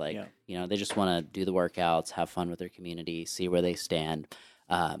 right? Like, they just want to do the workouts, have fun with their community, see where they stand.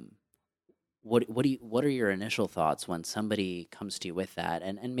 What are your initial thoughts when somebody comes to you with that,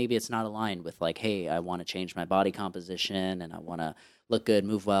 and maybe it's not aligned with, like, hey, I want to change my body composition and I want to look good,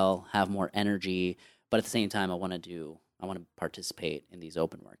 move well, have more energy, but at the same time I want to participate in these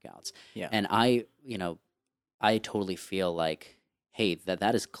open workouts. Yeah. And I totally feel like, hey,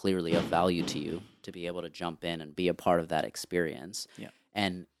 that is clearly of value to you to be able to jump in and be a part of that experience. Yeah.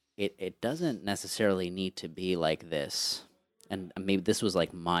 And it doesn't necessarily need to be like this. And maybe this was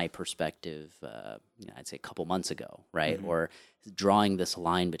like my perspective, I'd say a couple months ago, right? Or drawing this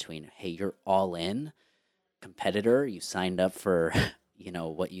line between, hey, you're all in competitor, you signed up for,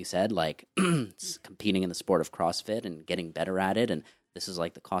 what you said, like competing in the sport of CrossFit and getting better at it, and this is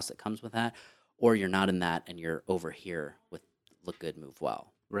like the cost that comes with that, or you're not in that and you're over here with look good, move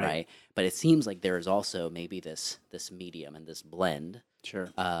well, right? But it seems like there is also maybe this medium and this blend, Sure.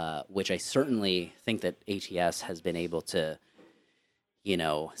 Which I certainly think that ATS has been able to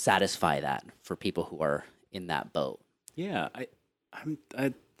satisfy that for people who are in that boat. Yeah,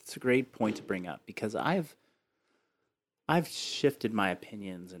 it's a great point to bring up because I've shifted my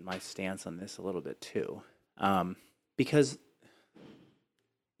opinions and my stance on this a little bit too, because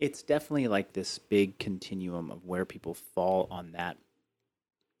it's definitely like this big continuum of where people fall on that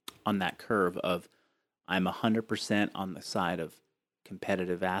curve of I'm 100% on the side of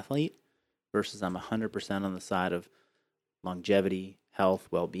competitive athlete versus I'm 100% on the side of longevity, health,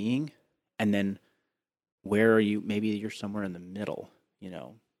 well-being, and then where are you? Maybe you're somewhere in the middle,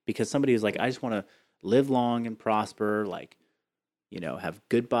 because somebody who's like, I just want to live long and prosper, like, have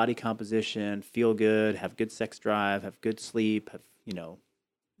good body composition, feel good, have good sex drive, have good sleep, have,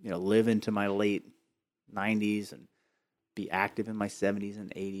 live into my late 90s and be active in my 70s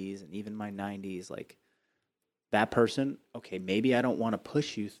and 80s and even my 90s, like that person, okay, maybe I don't want to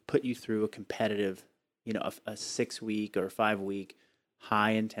put you through a competitive, a 6-week or 5-week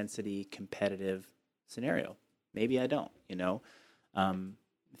high intensity competitive scenario. Maybe I don't,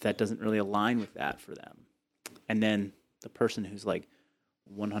 if that doesn't really align with that for them. And then the person who's like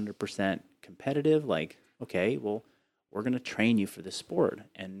 100% competitive, like, okay, well, we're going to train you for this sport.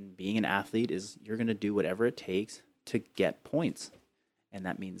 And being an athlete is you're going to do whatever it takes to get points. And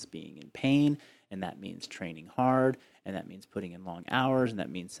that means being in pain, and that means training hard, and that means putting in long hours, and that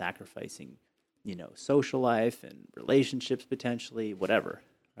means sacrificing, social life and relationships potentially, whatever,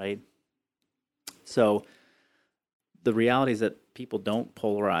 right? So the reality is that people don't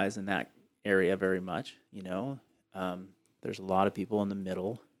polarize in that area very much, There's a lot of people in the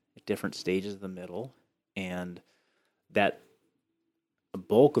middle, at different stages of the middle, and that a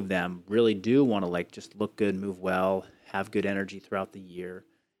bulk of them really do want to, like, just look good, move well, have good energy throughout the year,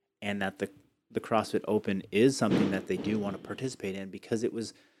 and that the CrossFit Open is something that they do want to participate in because it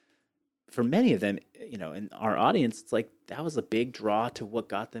was, for many of them, in our audience, it's like that was a big draw to what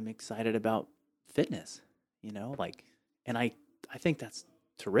got them excited about fitness, and I think that's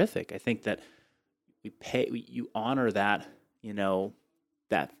terrific. I think that you honor that,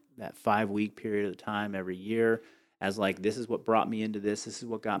 that 5-week period of time every year as like, this is what brought me into this. This is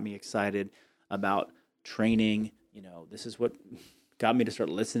what got me excited about training. This is what got me to start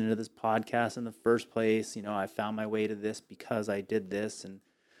listening to this podcast in the first place. I found my way to this because I did this. And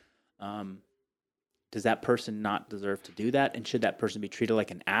does that person not deserve to do that? And should that person be treated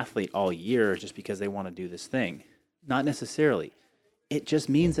like an athlete all year just because they want to do this thing? Not necessarily. It just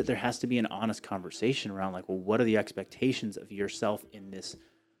means that there has to be an honest conversation around, like, well, what are the expectations of yourself in this,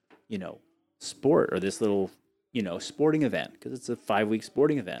 sport or this little, sporting event, because it's a 5-week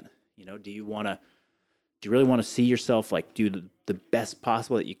sporting event. Do you really want to see yourself like do the best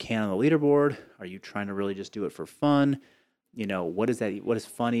possible that you can on the leaderboard? Are you trying to really just do it for fun? What does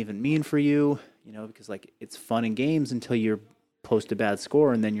fun even mean for you? Because like it's fun and games until you post a bad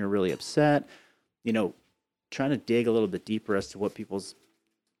score and then you're really upset. Trying to dig a little bit deeper as to what people's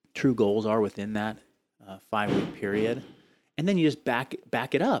true goals are within that 5-week period. And then you just back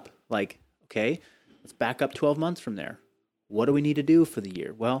it up. Like, okay, let's back up 12 months from there. What do we need to do for the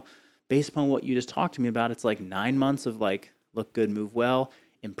year? Well, based upon what you just talked to me about, it's like 9 months of like look good, move well,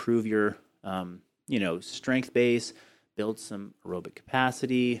 improve your strength base, build some aerobic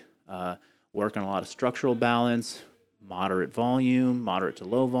capacity, work on a lot of structural balance, moderate volume, moderate to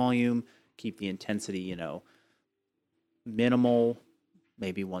low volume, keep the intensity, minimal.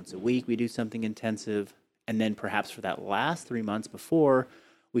 Maybe once a week we do something intensive. And then perhaps for that last 3 months before,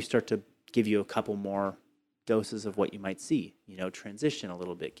 we start to give you a couple more doses of what you might see, transition a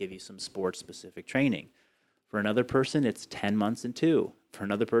little bit, give you some sports-specific training. For another person, it's 10 months in 2. For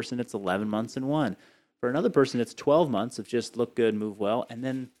another person, it's 11 months in 1. For another person, it's 12 months of just look good, move well, and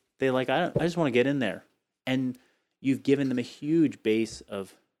then they I just want to get in there. And you've given them a huge base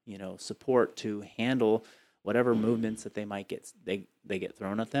of, support to handle whatever movements that they might get, they get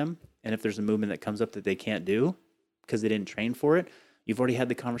thrown at them. And if there's a movement that comes up that they can't do because they didn't train for it, you've already had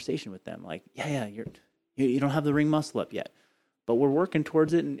the conversation with them. Like, you don't have the ring muscle up yet, but we're working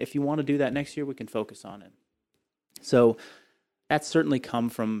towards it. And if you want to do that next year, we can focus on it. So that's certainly come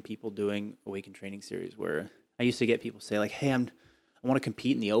from people doing Awaken Training Series, where I used to get people say like, hey, I want to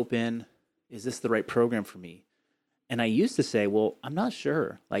compete in the open. Is this the right program for me? And I used to say, well, I'm not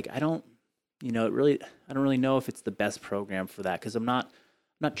sure. Like, I don't really know if it's the best program for that, because I'm not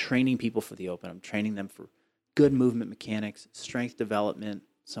training people for the open. I'm training them for good movement mechanics, strength development,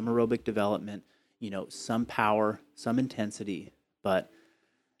 some aerobic development, some power, some intensity, but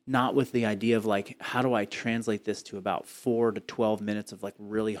not with the idea of like, how do I translate this to about 4 to 12 minutes of like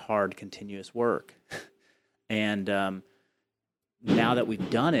really hard continuous work? And now that we've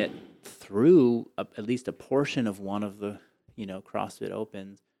done it through at least a portion of one of the, CrossFit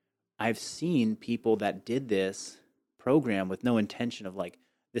Opens, I've seen people that did this program with no intention of like,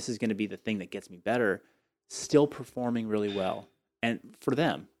 this is going to be the thing that gets me better, still performing really well, and for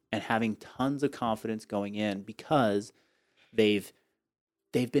them, and having tons of confidence going in because they've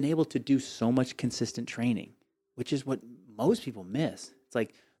been able to do so much consistent training, which is what most people miss. It's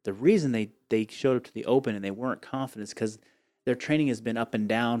like the reason they showed up to the open and they weren't confident is because their training has been up and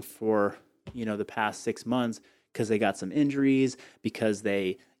down for, the past 6 months, because they got some injuries, because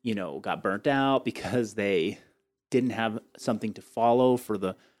they, got burnt out, because they didn't have something to follow for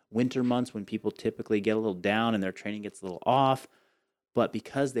the winter months when people typically get a little down and their training gets a little off. But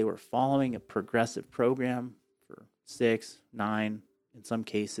because they were following a progressive program for 6, 9, in some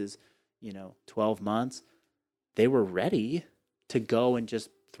cases, 12 months, they were ready to go and just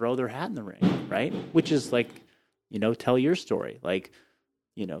throw their hat in the ring, right? Which is like, tell your story. Like,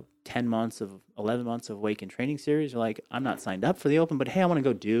 10 months of 11 months of Awaken Training Series, you're like, I'm not signed up for the open, but hey, I want to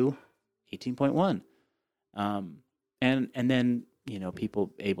go do 18.1. And then,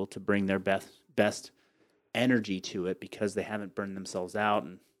 people able to bring their best energy to it because they haven't burned themselves out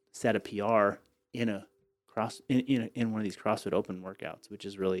and set a PR in in one of these CrossFit Open workouts, which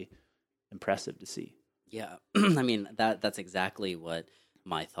is really impressive to see. Yeah. I mean, that's exactly what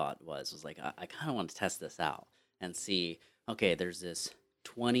my thought was like, I kind of want to test this out and see, okay, there's this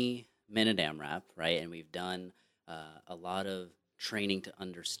 20-minute AMRAP, right? And we've done a lot of training to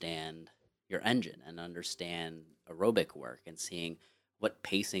understand your engine and understand aerobic work and seeing what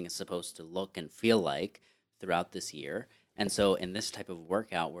pacing is supposed to look and feel like throughout this year. And so in this type of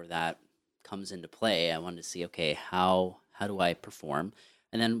workout where that comes into play, I wanted to see, okay, how do I perform?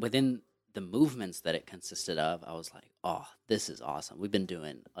 And then within the movements that it consisted of, I was like, oh, this is awesome. We've been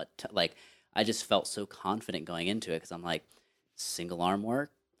doing I just felt so confident going into it because I'm like, single arm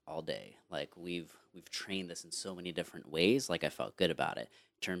work all day. Like we've trained this in so many different ways. Like I felt good about it.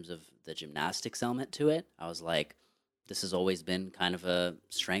 In terms of the gymnastics element to it, I was like, this has always been kind of a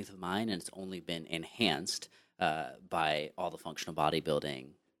strength of mine, and it's only been enhanced by all the functional bodybuilding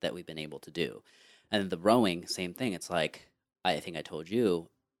that we've been able to do. And the rowing, same thing. It's like, I think I told you,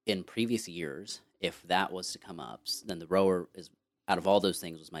 in previous years, if that was to come up, then the rower is, out of all those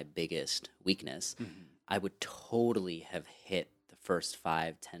things, was my biggest weakness. Mm-hmm. I would totally have hit the first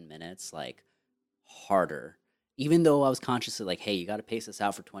 5-10 minutes like harder, even though I was consciously like, hey, you got to pace this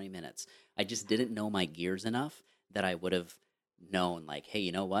out for 20 minutes. I just didn't know my gears enough that I would have known like, hey,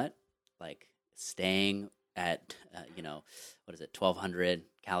 you know what? Like staying at what is it, 1,200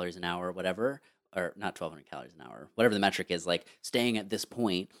 calories an hour or whatever, or not 1,200 calories an hour, whatever the metric is, like staying at this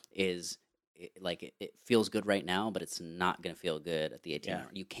point is it feels good right now, but it's not going to feel good at the 18 hour.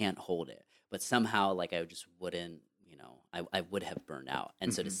 You can't hold it. But somehow, like, I just wouldn't, I would have burned out.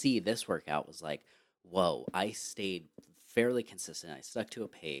 And so to see this workout was like, whoa, I stayed fairly consistent. I stuck to a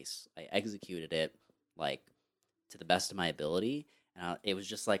pace. I executed it like to the best of my ability. And it was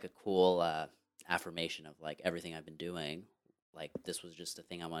just like a cool affirmation of like everything I've been doing. Like this was just a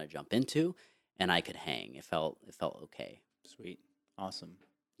thing I want to jump into, and I could hang. It felt okay. Sweet, awesome.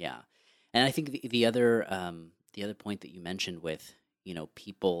 Yeah, and I think the other point that you mentioned with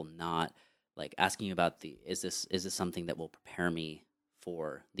people not like asking you about is this something that will prepare me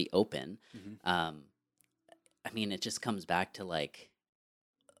for the Open? I mean, it just comes back to like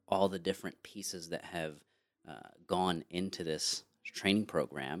all the different pieces that have gone into this training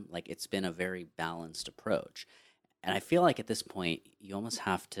program. Like it's been a very balanced approach, and I feel like at this point you almost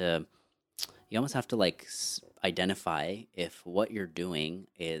have to like identify if what you're doing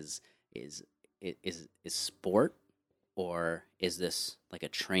is sport, or is this like a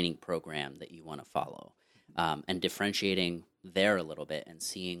training program that you want to follow, and differentiating there a little bit and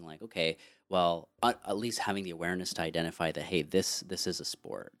seeing like, okay, well, at least having the awareness to identify that, hey, this is a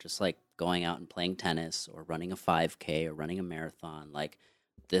sport, just like going out and playing tennis or running a 5K or running a marathon. Like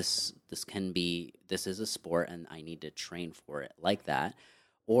this is a sport and I need to train for it like that.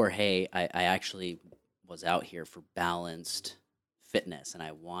 Or, hey, I actually was out here for balanced fitness and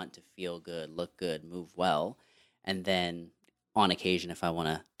I want to feel good, look good, move well. And then on occasion, if I want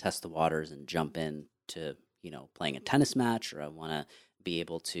to test the waters and jump into, playing a tennis match, or I want to be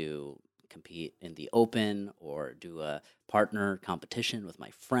able to compete in the Open or do a partner competition with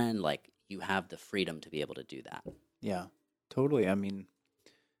my friend, like you have the freedom to be able to do that. Yeah, totally. I mean,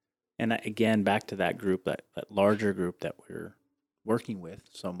 and again, back to that group, that larger group that we're working with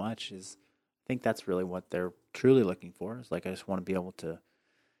so much, is I think that's really what they're truly looking for. Is like, I just want to be able to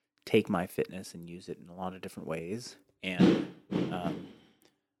take my fitness and use it in a lot of different ways. And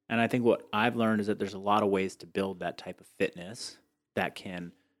I think what I've learned is that there's a lot of ways to build that type of fitness that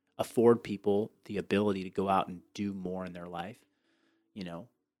can afford people the ability to go out and do more in their life.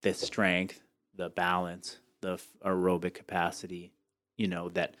 The strength, the balance, the aerobic capacity,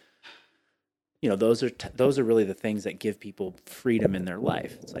 those are really the things that give people freedom in their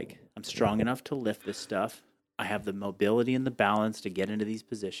life. It's like, I'm strong enough to lift this stuff. I have the mobility and the balance to get into these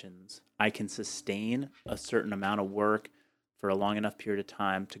positions. I can sustain a certain amount of work for a long enough period of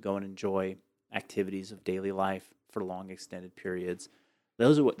time to go and enjoy activities of daily life for long extended periods.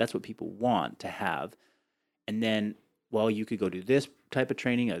 That's what people want to have. And then, well, you could go do this type of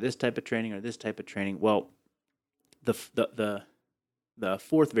training or this type of training or this type of training. Well, the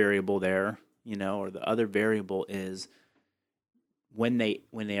fourth variable there, or the other variable is when they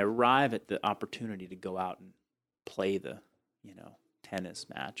arrive at the opportunity to go out and play the, tennis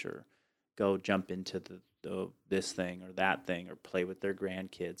match, or go jump into the this thing or that thing, or play with their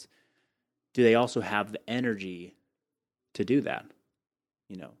grandkids, do they also have the energy to do that?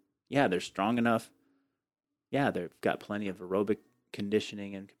 Yeah, they're strong enough. Yeah, they've got plenty of aerobic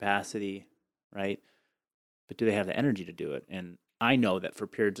conditioning and capacity, right? But do they have the energy to do it? And I know that for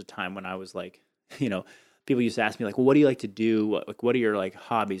periods of time when I was like, people used to ask me like, well, what do you like to do? What are your like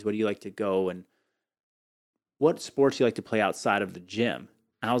hobbies? What do you like to go, and what sports do you like to play outside of the gym?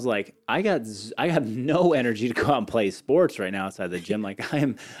 And I was like, I have no energy to go out and play sports right now outside the gym. Like, I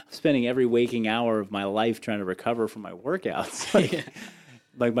am spending every waking hour of my life trying to recover from my workouts.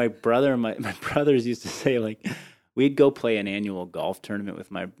 Like my brother and my brothers used to say, like, we'd go play an annual golf tournament with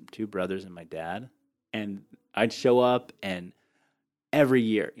my two brothers and my dad, and I'd show up, and every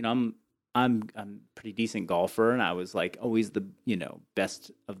year, I'm a pretty decent golfer, and I was like always the best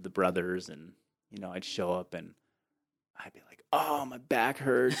of the brothers, and I'd show up and I'd be like, oh, my back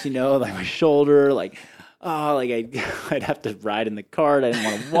hurts, like my shoulder, like, oh, like I'd have to ride in the cart. I didn't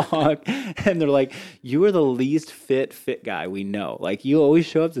want to walk. And they're like, you are the least fit guy we know. Like, you always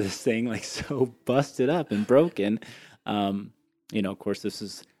show up to this thing like so busted up and broken. Of course, this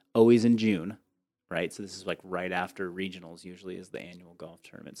is always in June, right? So this is like right after regionals usually is the annual golf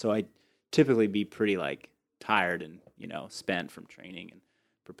tournament. So I typically be pretty like tired and, spent from training and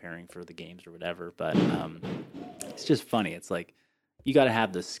preparing for the games or whatever. But it's just funny. It's like, you got to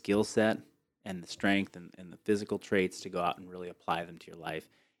have the skill set and the strength and the physical traits to go out and really apply them to your life.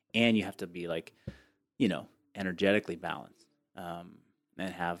 And you have to be like, energetically balanced, and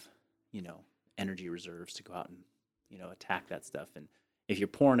have, energy reserves to go out and, attack that stuff. And if you're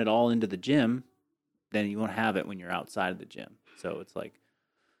pouring it all into the gym, then you won't have it when you're outside of the gym. So it's like,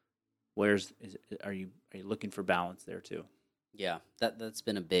 are you looking for balance there too? Yeah, that's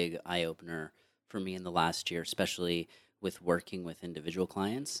been a big eye opener for me in the last year, especially with working with individual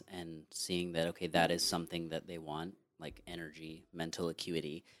clients and seeing that okay, that is something that they want, like energy, mental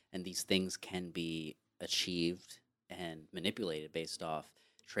acuity, and these things can be achieved and manipulated based off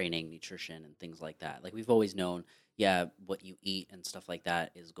training, nutrition, and things like that. Like we've always known, yeah, what you eat and stuff like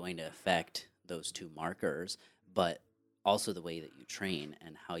that is going to affect those two markers, but also the way that you train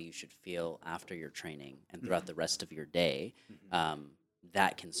and how you should feel after your training and throughout the rest of your day,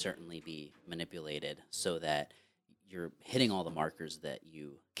 that can certainly be manipulated so that you're hitting all the markers that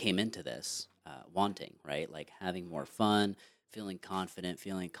you came into this wanting, right? Like having more fun, feeling confident,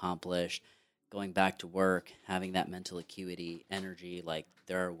 feeling accomplished, going back to work, having that mental acuity, energy. Like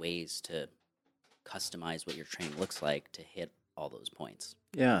there are ways to customize what your training looks like to hit all those points.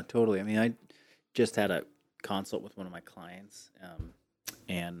 Yeah, totally. I mean, I just had a consult with one of my clients,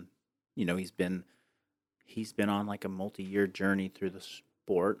 and he's been on like a multi-year journey through the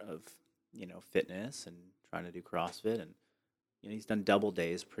sport of fitness and trying to do CrossFit, and he's done double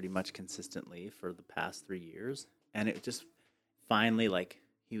days pretty much consistently for the past 3 years, and it just finally like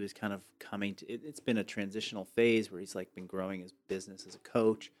he was kind of coming to it. It's been a transitional phase where he's like been growing his business as a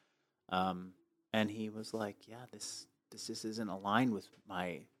coach, and he was like, yeah, this just isn't aligned with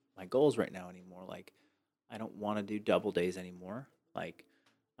my goals right now anymore. Like, I don't want to do double days anymore. Like,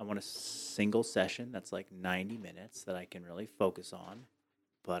 I want a single session that's like 90 minutes that I can really focus on,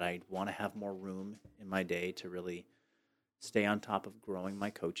 but I want to have more room in my day to really stay on top of growing my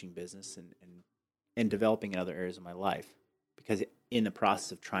coaching business and developing in other areas of my life. Because in the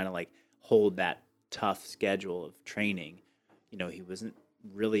process of trying to like hold that tough schedule of training, he wasn't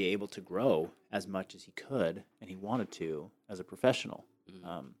really able to grow as much as he could and he wanted to as a professional.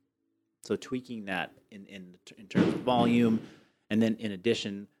 So tweaking that in terms of volume, and then in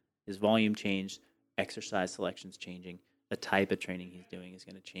addition, his volume changed, exercise selection's changing, the type of training he's doing is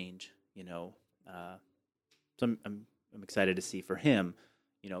going to change. So I'm excited to see for him.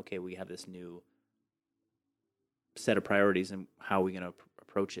 Okay, we have this new set of priorities, and how are we going to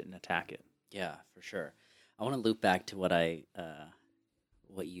approach it and attack it? Yeah, for sure. I want to loop back to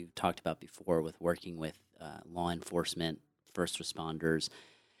what you talked about before with working with law enforcement, first responders,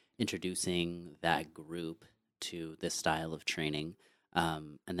 introducing that group to this style of training.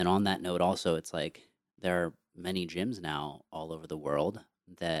 And then on that note, also, it's like there are many gyms now all over the world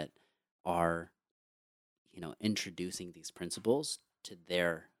that are, introducing these principles to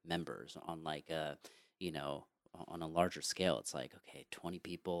their members on like on a larger scale. It's like, okay, 20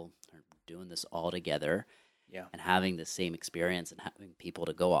 people are doing this all together. Yeah. And having the same experience and having people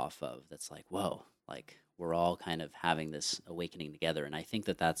to go off of. That's like, whoa, like we're all kind of having this awakening together. And I think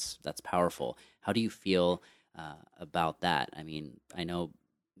that that's powerful. How do you feel about that? I mean, I know,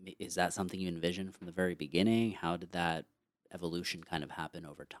 is that something you envisioned from the very beginning? How did that evolution kind of happen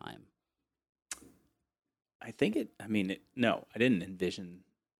over time? I think no, I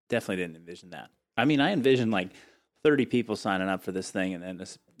definitely didn't envision that. I mean, I envisioned like 30 people signing up for this thing, and then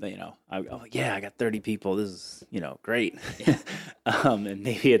this, I got 30 people. This is, great. Yeah. And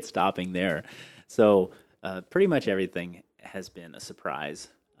maybe it's stopping there. So pretty much everything has been a surprise.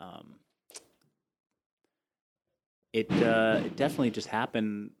 It definitely just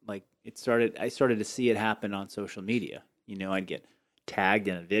happened. Like I started to see it happen on social media. I'd get tagged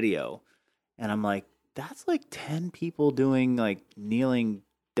in a video, and I'm like, that's like 10 people doing like kneeling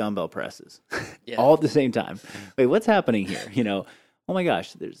dumbbell presses all at the same time. Wait, what's happening here? Oh my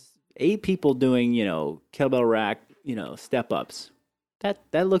gosh, there's 8 people doing, kettlebell rack, step ups.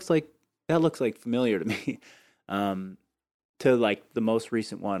 That looks like familiar to me. To like the most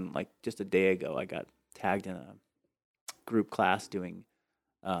recent one, like just a day ago, I got tagged in a group class doing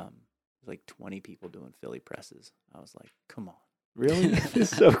like 20 people doing Philly presses. I was like, come on. Really? This is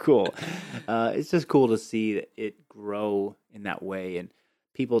so cool. It's just cool to see it grow in that way, and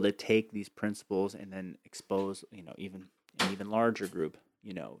people that take these principles and then expose, even an even larger group,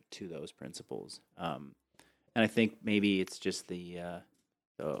 to those principles. And I think maybe it's just the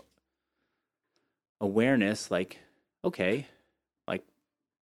awareness, like, okay, like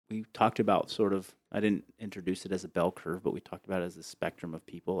we talked about sort of, I didn't introduce it as a bell curve, but we talked about it as a spectrum of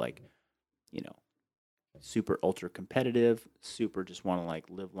people, like, super ultra competitive, super just want to like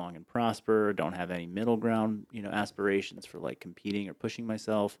live long and prosper, don't have any middle ground, aspirations for like competing or pushing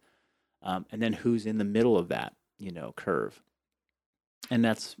myself. And then who's in the middle of that, curve. And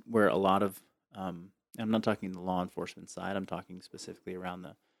that's where a lot of, I'm not talking the law enforcement side, I'm talking specifically around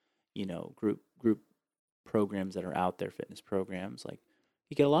the, group programs that are out there, fitness programs. Like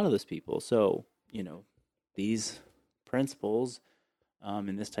you get a lot of those people. So, these principles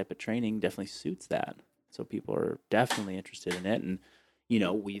and this type of training definitely suits that. So people are definitely interested in it. And, you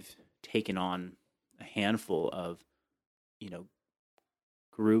know, we've taken on a handful of, you know,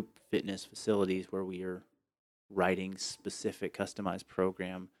 group fitness facilities where we are writing specific customized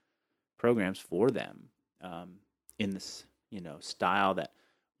programs for them, in this, you know, style that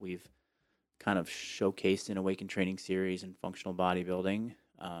we've kind of showcased in Awaken Training Series and functional bodybuilding.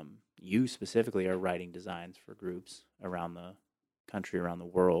 You specifically are writing designs for groups around the country, around the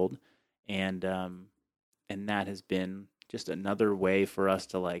world, and that has been just another way for us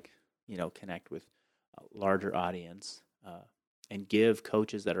to, like, you know, connect with a larger audience, and give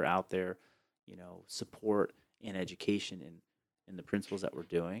coaches that are out there, you know, support and education in the principles that we're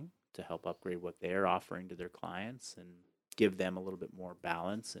doing to help upgrade what they're offering to their clients and give them a little bit more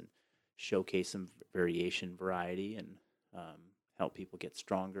balance and showcase some variation, variety, and help people get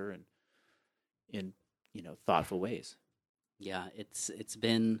stronger and in, you know, thoughtful ways. Yeah, it's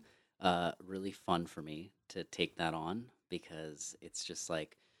been really fun for me to take that on, because it's just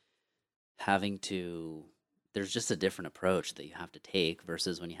like having to, there's just a different approach that you have to take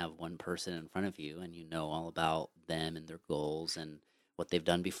versus when you have one person in front of you and you know all about them and their goals and what they've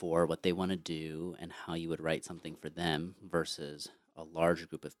done before, what they want to do, and how you would write something for them versus a larger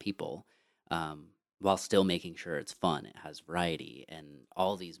group of people, while still making sure it's fun, it has variety, and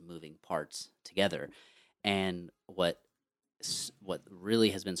all these moving parts together. And what really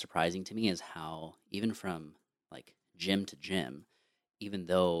has been surprising to me is how, even from like gym to gym, even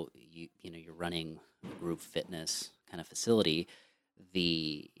though you're running a group fitness kind of facility,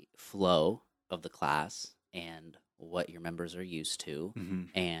 the flow of the class and what your members are used to,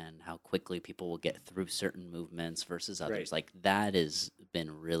 and how quickly people will get through certain movements versus others, Right. like that has been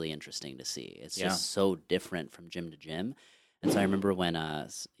really interesting to see. It's just so different from gym to gym. And so I remember when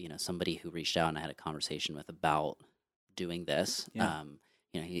somebody who reached out and I had a conversation with about doing this, Yeah.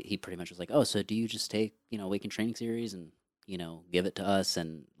 he pretty much was like, oh, so do you just take, Awaken Training Series and, give it to us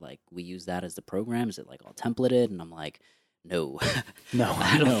and like we use that as the program? Is it like all templated? And I'm like, no, No,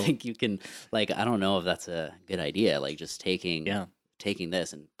 I don't no. think you can, like, I don't know if that's a good idea. Like just taking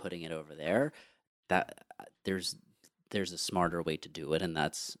this and putting it over there, that there's a smarter way to do it. And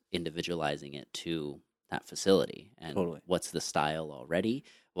that's individualizing it to that facility. And Totally. what's the style already?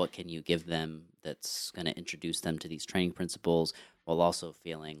 What can you give them that's going to introduce them to these training principles while also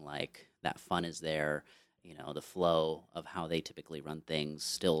feeling like that fun is there? The flow of how they typically run things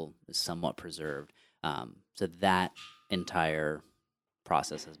still is somewhat preserved. So that entire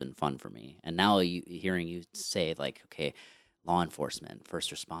process has been fun for me. And now hearing you say like, okay, law enforcement,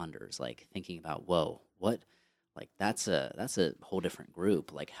 first responders, like thinking about, whoa, what, like that's a whole different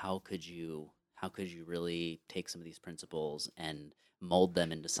group. Like how could you really take some of these principles and mold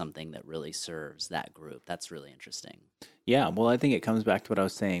them into something that really serves that group? That's really interesting. Yeah, well, I think it comes back to what I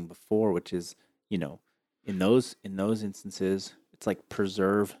was saying before, which is, in those instances, it's like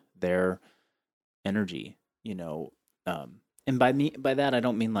preserve their energy, and by that I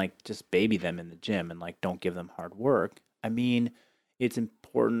don't mean like just baby them in the gym and like don't give them hard work. I mean, it's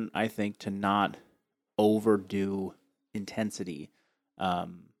important, I think, to not overdo intensity,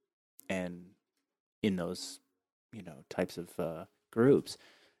 and in those types of groups.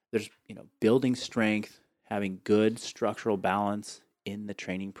 There's building strength, having good structural balance in the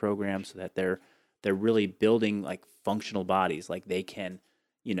training program so that they're really building like functional bodies, like they can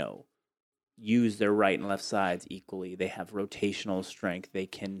use their right and left sides equally. They have rotational strength. They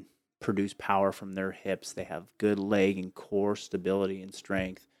can produce power from their hips. They have good leg and core stability and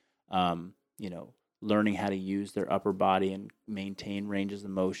strength. Learning how to use their upper body and maintain ranges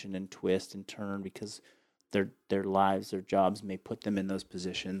of motion and twist and turn, because their lives, their jobs may put them in those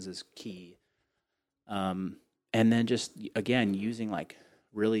positions, is key. And then just, again, using like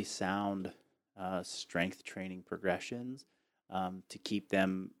really sound strength training progressions to keep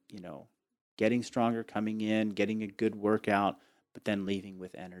them, getting stronger, coming in, getting a good workout, but then leaving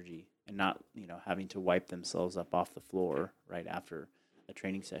with energy and not, having to wipe themselves up off the floor right after a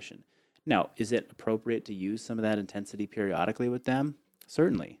training session. Now, is it appropriate to use some of that intensity periodically with them?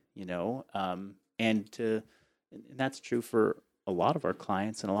 Certainly, and that's true for a lot of our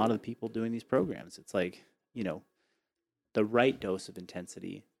clients and a lot of the people doing these programs. It's like, the right dose of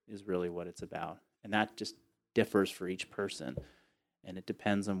intensity is really what it's about. And that just differs for each person. And it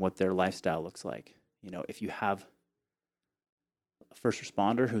depends on what their lifestyle looks like. If you have a first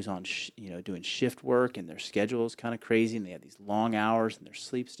responder who's on, doing shift work and their schedule is kind of crazy and they have these long hours and their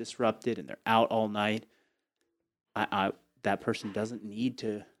sleep's disrupted and they're out all night, that person doesn't need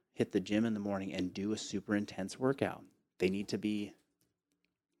to hit the gym in the morning and do a super intense workout. They need to be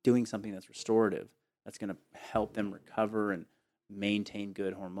doing something that's restorative, that's going to help them recover and maintain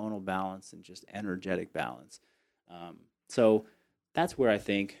good hormonal balance and just energetic balance. So that's where I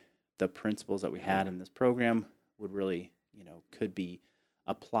think the principles that we had in this program would really, could be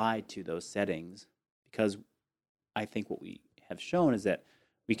applied to those settings, because I think what we have shown is that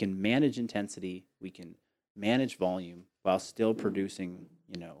we can manage intensity, we can manage volume while still producing,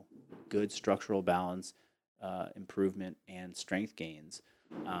 good structural balance, improvement, and strength gains.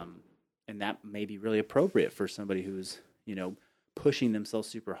 And that may be really appropriate for somebody who's, pushing themselves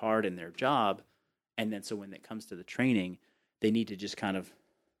super hard in their job. And then so when it comes to the training, they need to just kind of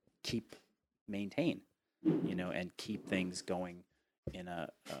maintain, and keep things going in a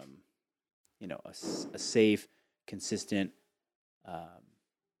safe, consistent,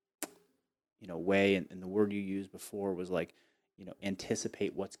 way. And the word you used before was like,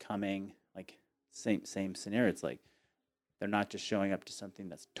 anticipate what's coming. Like same scenario. It's like they're not just showing up to something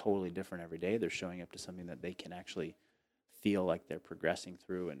that's totally different every day. They're showing up to something that they can actually feel like they're progressing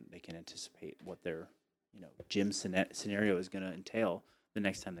through, and they can anticipate what their gym scenario is going to entail the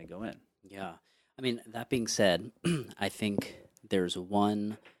next time they go in. Yeah. I mean, that being said, I think there's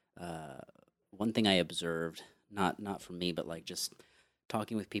one thing I observed, not from me, but like just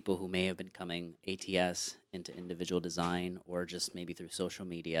talking with people who may have been coming ATS into individual design or just maybe through social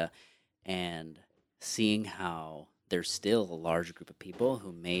media, and seeing how there's still a large group of people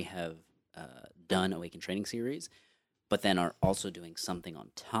who may have done Awaken Training Series, but then are also doing something on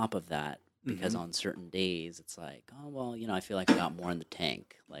top of that, because on certain days it's like, oh, well, I feel like I got more in the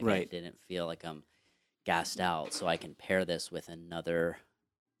tank. Like I didn't feel like I'm gassed out, so I can pair this with another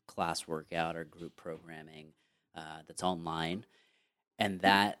class workout or group programming that's online. And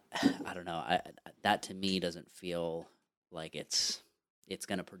that, I don't know, that to me doesn't feel like it's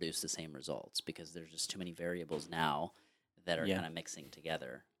going to produce the same results, because there's just too many variables now that are kind of mixing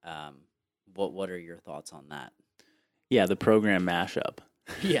together. What are your thoughts on that? Yeah, the program mashup.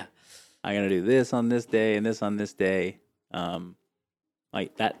 Yeah. I got to do this on this day and this on this day.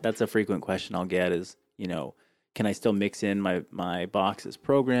 Like that's a frequent question I'll get is, can I still mix in my boxes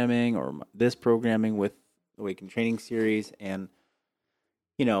programming or this programming with Awaken Training Series? And,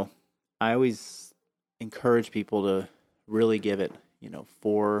 I always encourage people to really give it,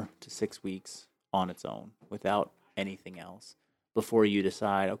 4 to 6 weeks on its own without anything else before you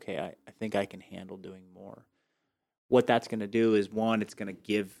decide, okay, I think I can handle doing more. What that's going to do is, one, it's going to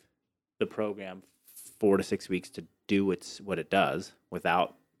give the program 4 to 6 weeks to do what it does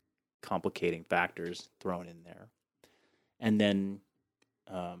without complicating factors thrown in there. And then,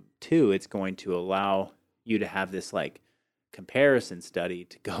 2, it's going to allow you to have this like comparison study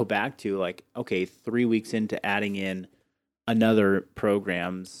to go back to, like, okay, 3 weeks into adding in another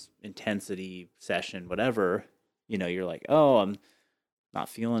program's intensity session, whatever, you're like, oh, I'm not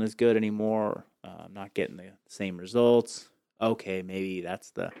feeling as good anymore. I'm not getting the same results. Okay, maybe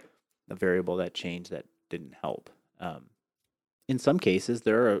that's the variable that changed that didn't help. In some cases,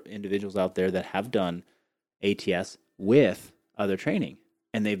 there are individuals out there that have done ATS with other training,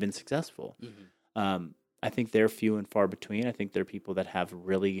 and they've been successful. I think they're few and far between. I think there are people that have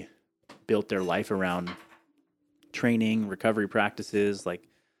really built their life around training, recovery practices. Like,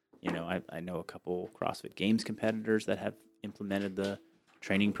 I know a couple CrossFit Games competitors that have implemented the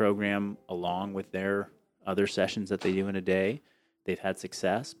training program along with their other sessions that they do in a day. They've had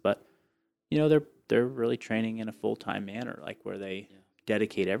success, but they're really training in a full-time manner, like where they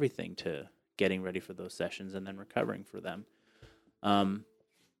dedicate everything to getting ready for those sessions and then recovering for them.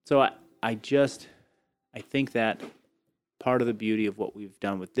 So I think that part of the beauty of what we've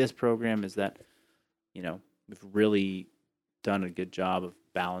done with this program is that, we've really done a good job of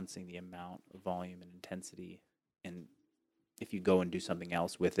balancing the amount of volume and intensity. And if you go and do something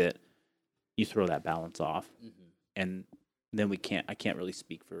else with it, you throw that balance off. And then I can't really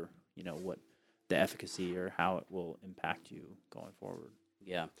speak for, what the efficacy or how it will impact you going forward.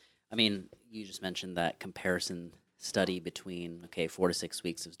 Yeah. I mean, you just mentioned that comparison study between, 4 to 6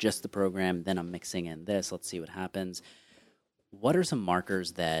 weeks of just the program, then I'm mixing in this, let's see what happens. What are some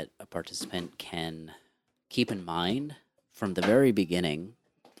markers that a participant can keep in mind from the very beginning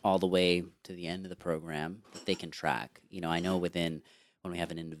all the way to the end of the program that they can track? I know when we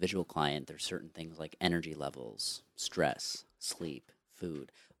have an individual client, there's certain things like energy levels, stress, sleep,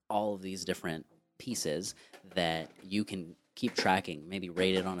 food, all of these different pieces that you can keep tracking, maybe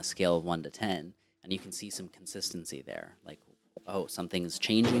rate it on a scale of 1 to 10, and you can see some consistency there. Like, oh, something's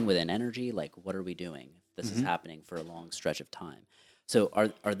changing within energy. Like, what are we doing? This is happening for a long stretch of time. So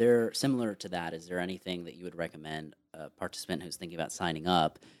are there, similar to that, is there anything that you would recommend a participant who's thinking about signing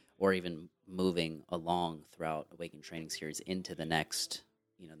up or even moving along throughout Awaken Training Series into the next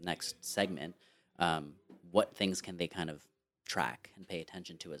segment? What things can they kind of track and pay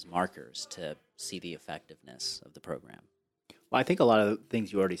attention to as markers to see the effectiveness of the program? Well, I think a lot of the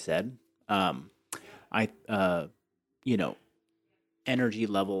things you already said. I, you know, energy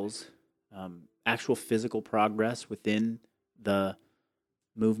levels, actual physical progress within the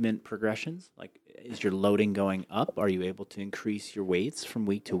movement progressions. Like, is your loading going up? Are you able to increase your weights from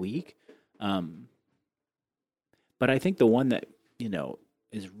week to week? But I think the one that,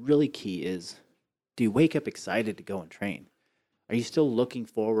 is really key is, do you wake up excited to go and train? Are you still looking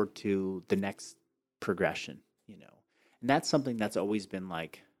forward to the next progression? And that's something that's always been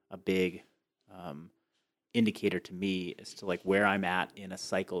like a big indicator to me as to like where I'm at in a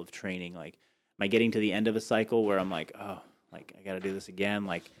cycle of training. Like, am I getting to the end of a cycle where I'm like, oh, like I got to do this again?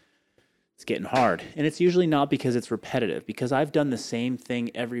 Like, it's getting hard. And it's usually not because it's repetitive, because I've done the same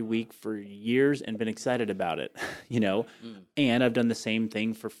thing every week for years and been excited about it, and I've done the same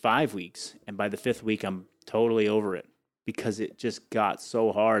thing for 5 weeks. And by the 5th week, I'm totally over it because it just got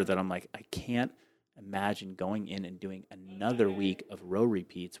so hard that I'm like, I can't imagine going in and doing another week of row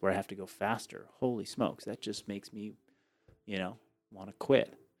repeats where I have to go faster. Holy smokes. That just makes me, want to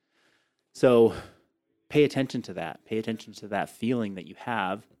quit. So pay attention to that. Pay attention to that feeling that you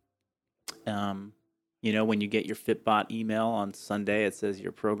have. When you get your Fitbot email on Sunday, it says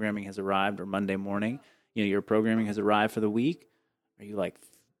your programming has arrived, or Monday morning, your programming has arrived for the week. Are you like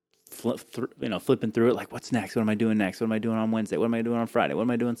flipping through it? Like, what's next? What am I doing next? What am I doing on Wednesday? What am I doing on Friday? What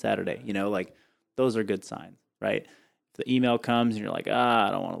am I doing Saturday? Like, those are good signs, right? If the email comes and you're like,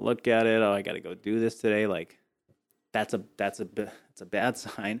 I don't want to look at it. Oh, I got to go do this today. Like, that's a bad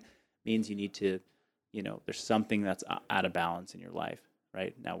sign. It means you need to, there's something that's out of balance in your life,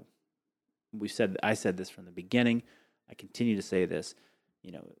 right? Now, I said this from the beginning. I continue to say this,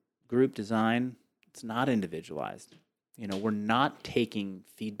 group design, it's not individualized. We're not taking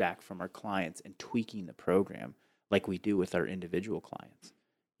feedback from our clients and tweaking the program like we do with our individual clients.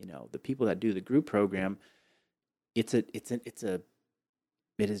 The people that do the group program, it is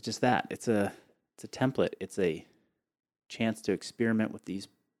just that. It's a template. It's a chance to experiment with these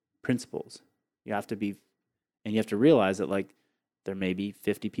principles. You have to realize that, like, there may be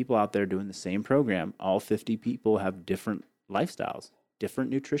 50 people out there doing the same program. All 50 people have different lifestyles, different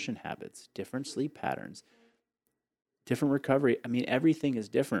nutrition habits, different sleep patterns, different recovery. I mean, everything is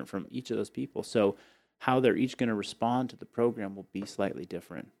different from each of those people. So how they're each going to respond to the program will be slightly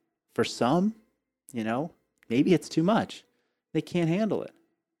different. For some, maybe it's too much. They can't handle it.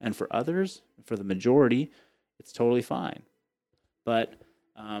 And for others, for the majority, it's totally fine. But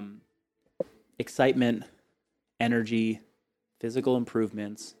excitement, energy, physical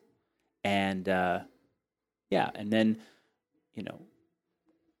improvements, and and then,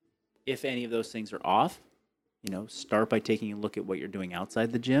 if any of those things are off, start by taking a look at what you're doing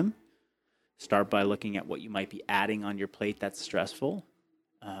outside the gym. Start by looking at what you might be adding on your plate that's stressful.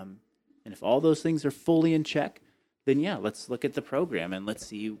 And if all those things are fully in check, then let's look at the program and let's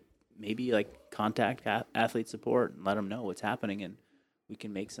see, maybe like contact athlete support and let them know what's happening, and we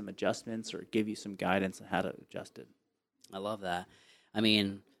can make some adjustments or give you some guidance on how to adjust it. I love that. I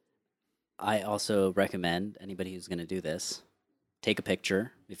mean, I also recommend anybody who's going to do this, take a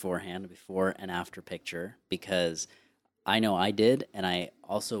picture beforehand, before and after picture, because I know I did, and I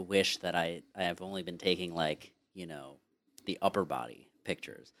also wish that I have only been taking the upper body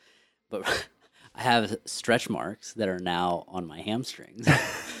pictures. But I have stretch marks that are now on my hamstrings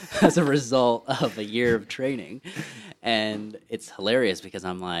as a result of a year of training. And it's hilarious because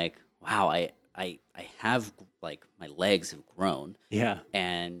I'm like, wow, I have, like, my legs have grown. Yeah.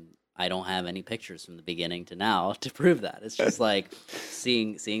 And I don't have any pictures from the beginning to now to prove that. It's just like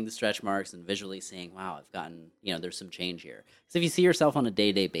seeing the stretch marks and visually seeing, wow, I've gotten, there's some change here. Because if you see yourself on a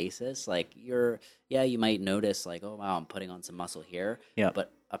day-to-day basis, like, you might notice, like, oh, wow, I'm putting on some muscle here. Yeah.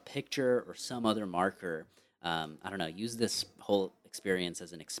 But a picture or some other marker, I don't know, use this whole experience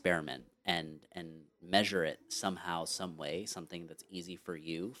as an experiment and measure it somehow, some way, something that's easy for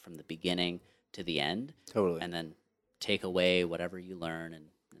you from the beginning to the end. Totally. And then take away whatever you learn and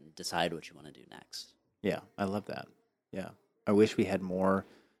decide what you want to do next. Yeah, I love that. Yeah. I wish we had more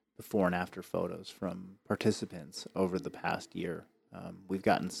before and after photos from participants over the past year. We've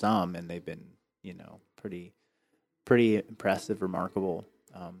gotten some, and they've been, pretty impressive, remarkable.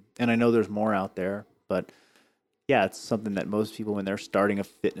 And I know there's more out there, but yeah, it's something that most people, when they're starting a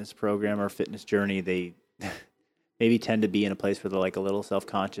fitness program or fitness journey, they maybe tend to be in a place where they're like a little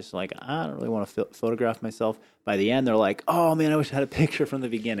self-conscious, like, I don't really want to photograph myself. By the end, they're like, oh man, I wish I had a picture from the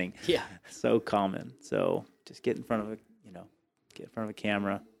beginning. Yeah. So common. So just get in front of a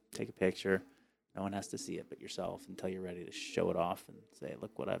camera, take a picture. No one has to see it but yourself until you're ready to show it off and say,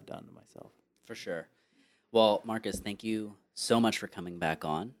 look what I've done to myself. For sure. Well, Marcus, thank you so much for coming back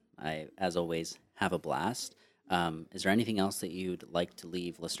on. I, as always, have a blast. Is there anything else that you'd like to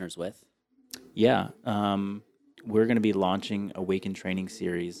leave listeners with? Yeah. We're going to be launching Awaken Training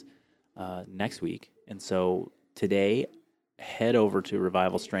Series next week. And so today, head over to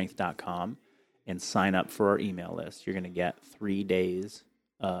revivalstrength.com and sign up for our email list. You're going to get 3 days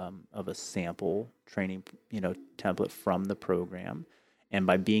of a sample training, template from the program. And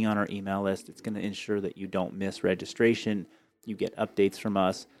by being on our email list, it's going to ensure that you don't miss registration. You get updates from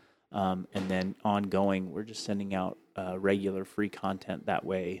us. And then ongoing, we're just sending out regular free content that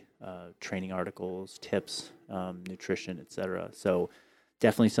way, training articles, tips, nutrition, etc. So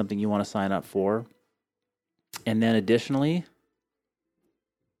definitely something you want to sign up for. And then additionally,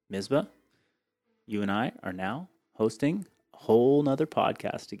 Misbah, you and I are now hosting a whole nother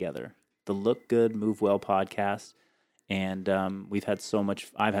podcast together, the Look Good, Move Well podcast. And I've had so much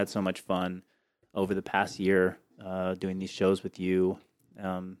fun over the past year doing these shows with you.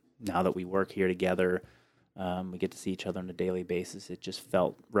 Now that we work here together, we get to see each other on a daily basis. It just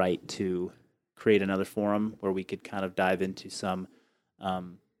felt right to create another forum where we could kind of dive into some,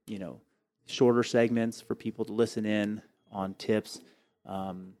 shorter segments for people to listen in on tips,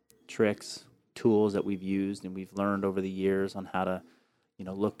 tricks, tools that we've used and we've learned over the years on how to,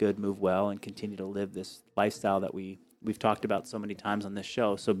 look good, move well, and continue to live this lifestyle that we've talked about so many times on this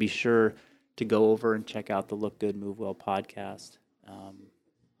show. So be sure to go over and check out the Look Good, Move Well podcast.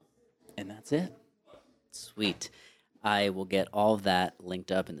 And that's it. Sweet. I will get all of that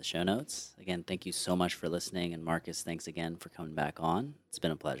linked up in the show notes. Again, thank you so much for listening. And Marcus, thanks again for coming back on. It's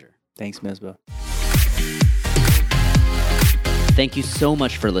been a pleasure. Thanks, Misbah. Thank you so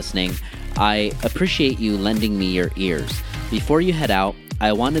much for listening. I appreciate you lending me your ears. Before you head out,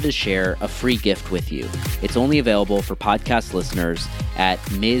 I wanted to share a free gift with you. It's only available for podcast listeners at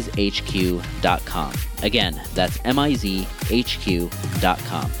mizhq.com. Again, that's mizhq.com.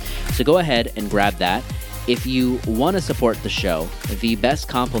 So go ahead and grab that. If you want to support the show, the best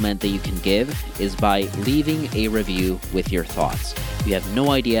compliment that you can give is by leaving a review with your thoughts. You have no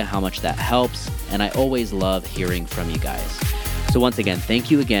idea how much that helps, and I always love hearing from you guys. So once again,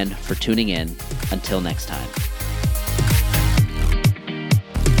 thank you again for tuning in. Until next time.